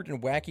weird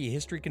and wacky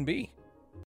history can be.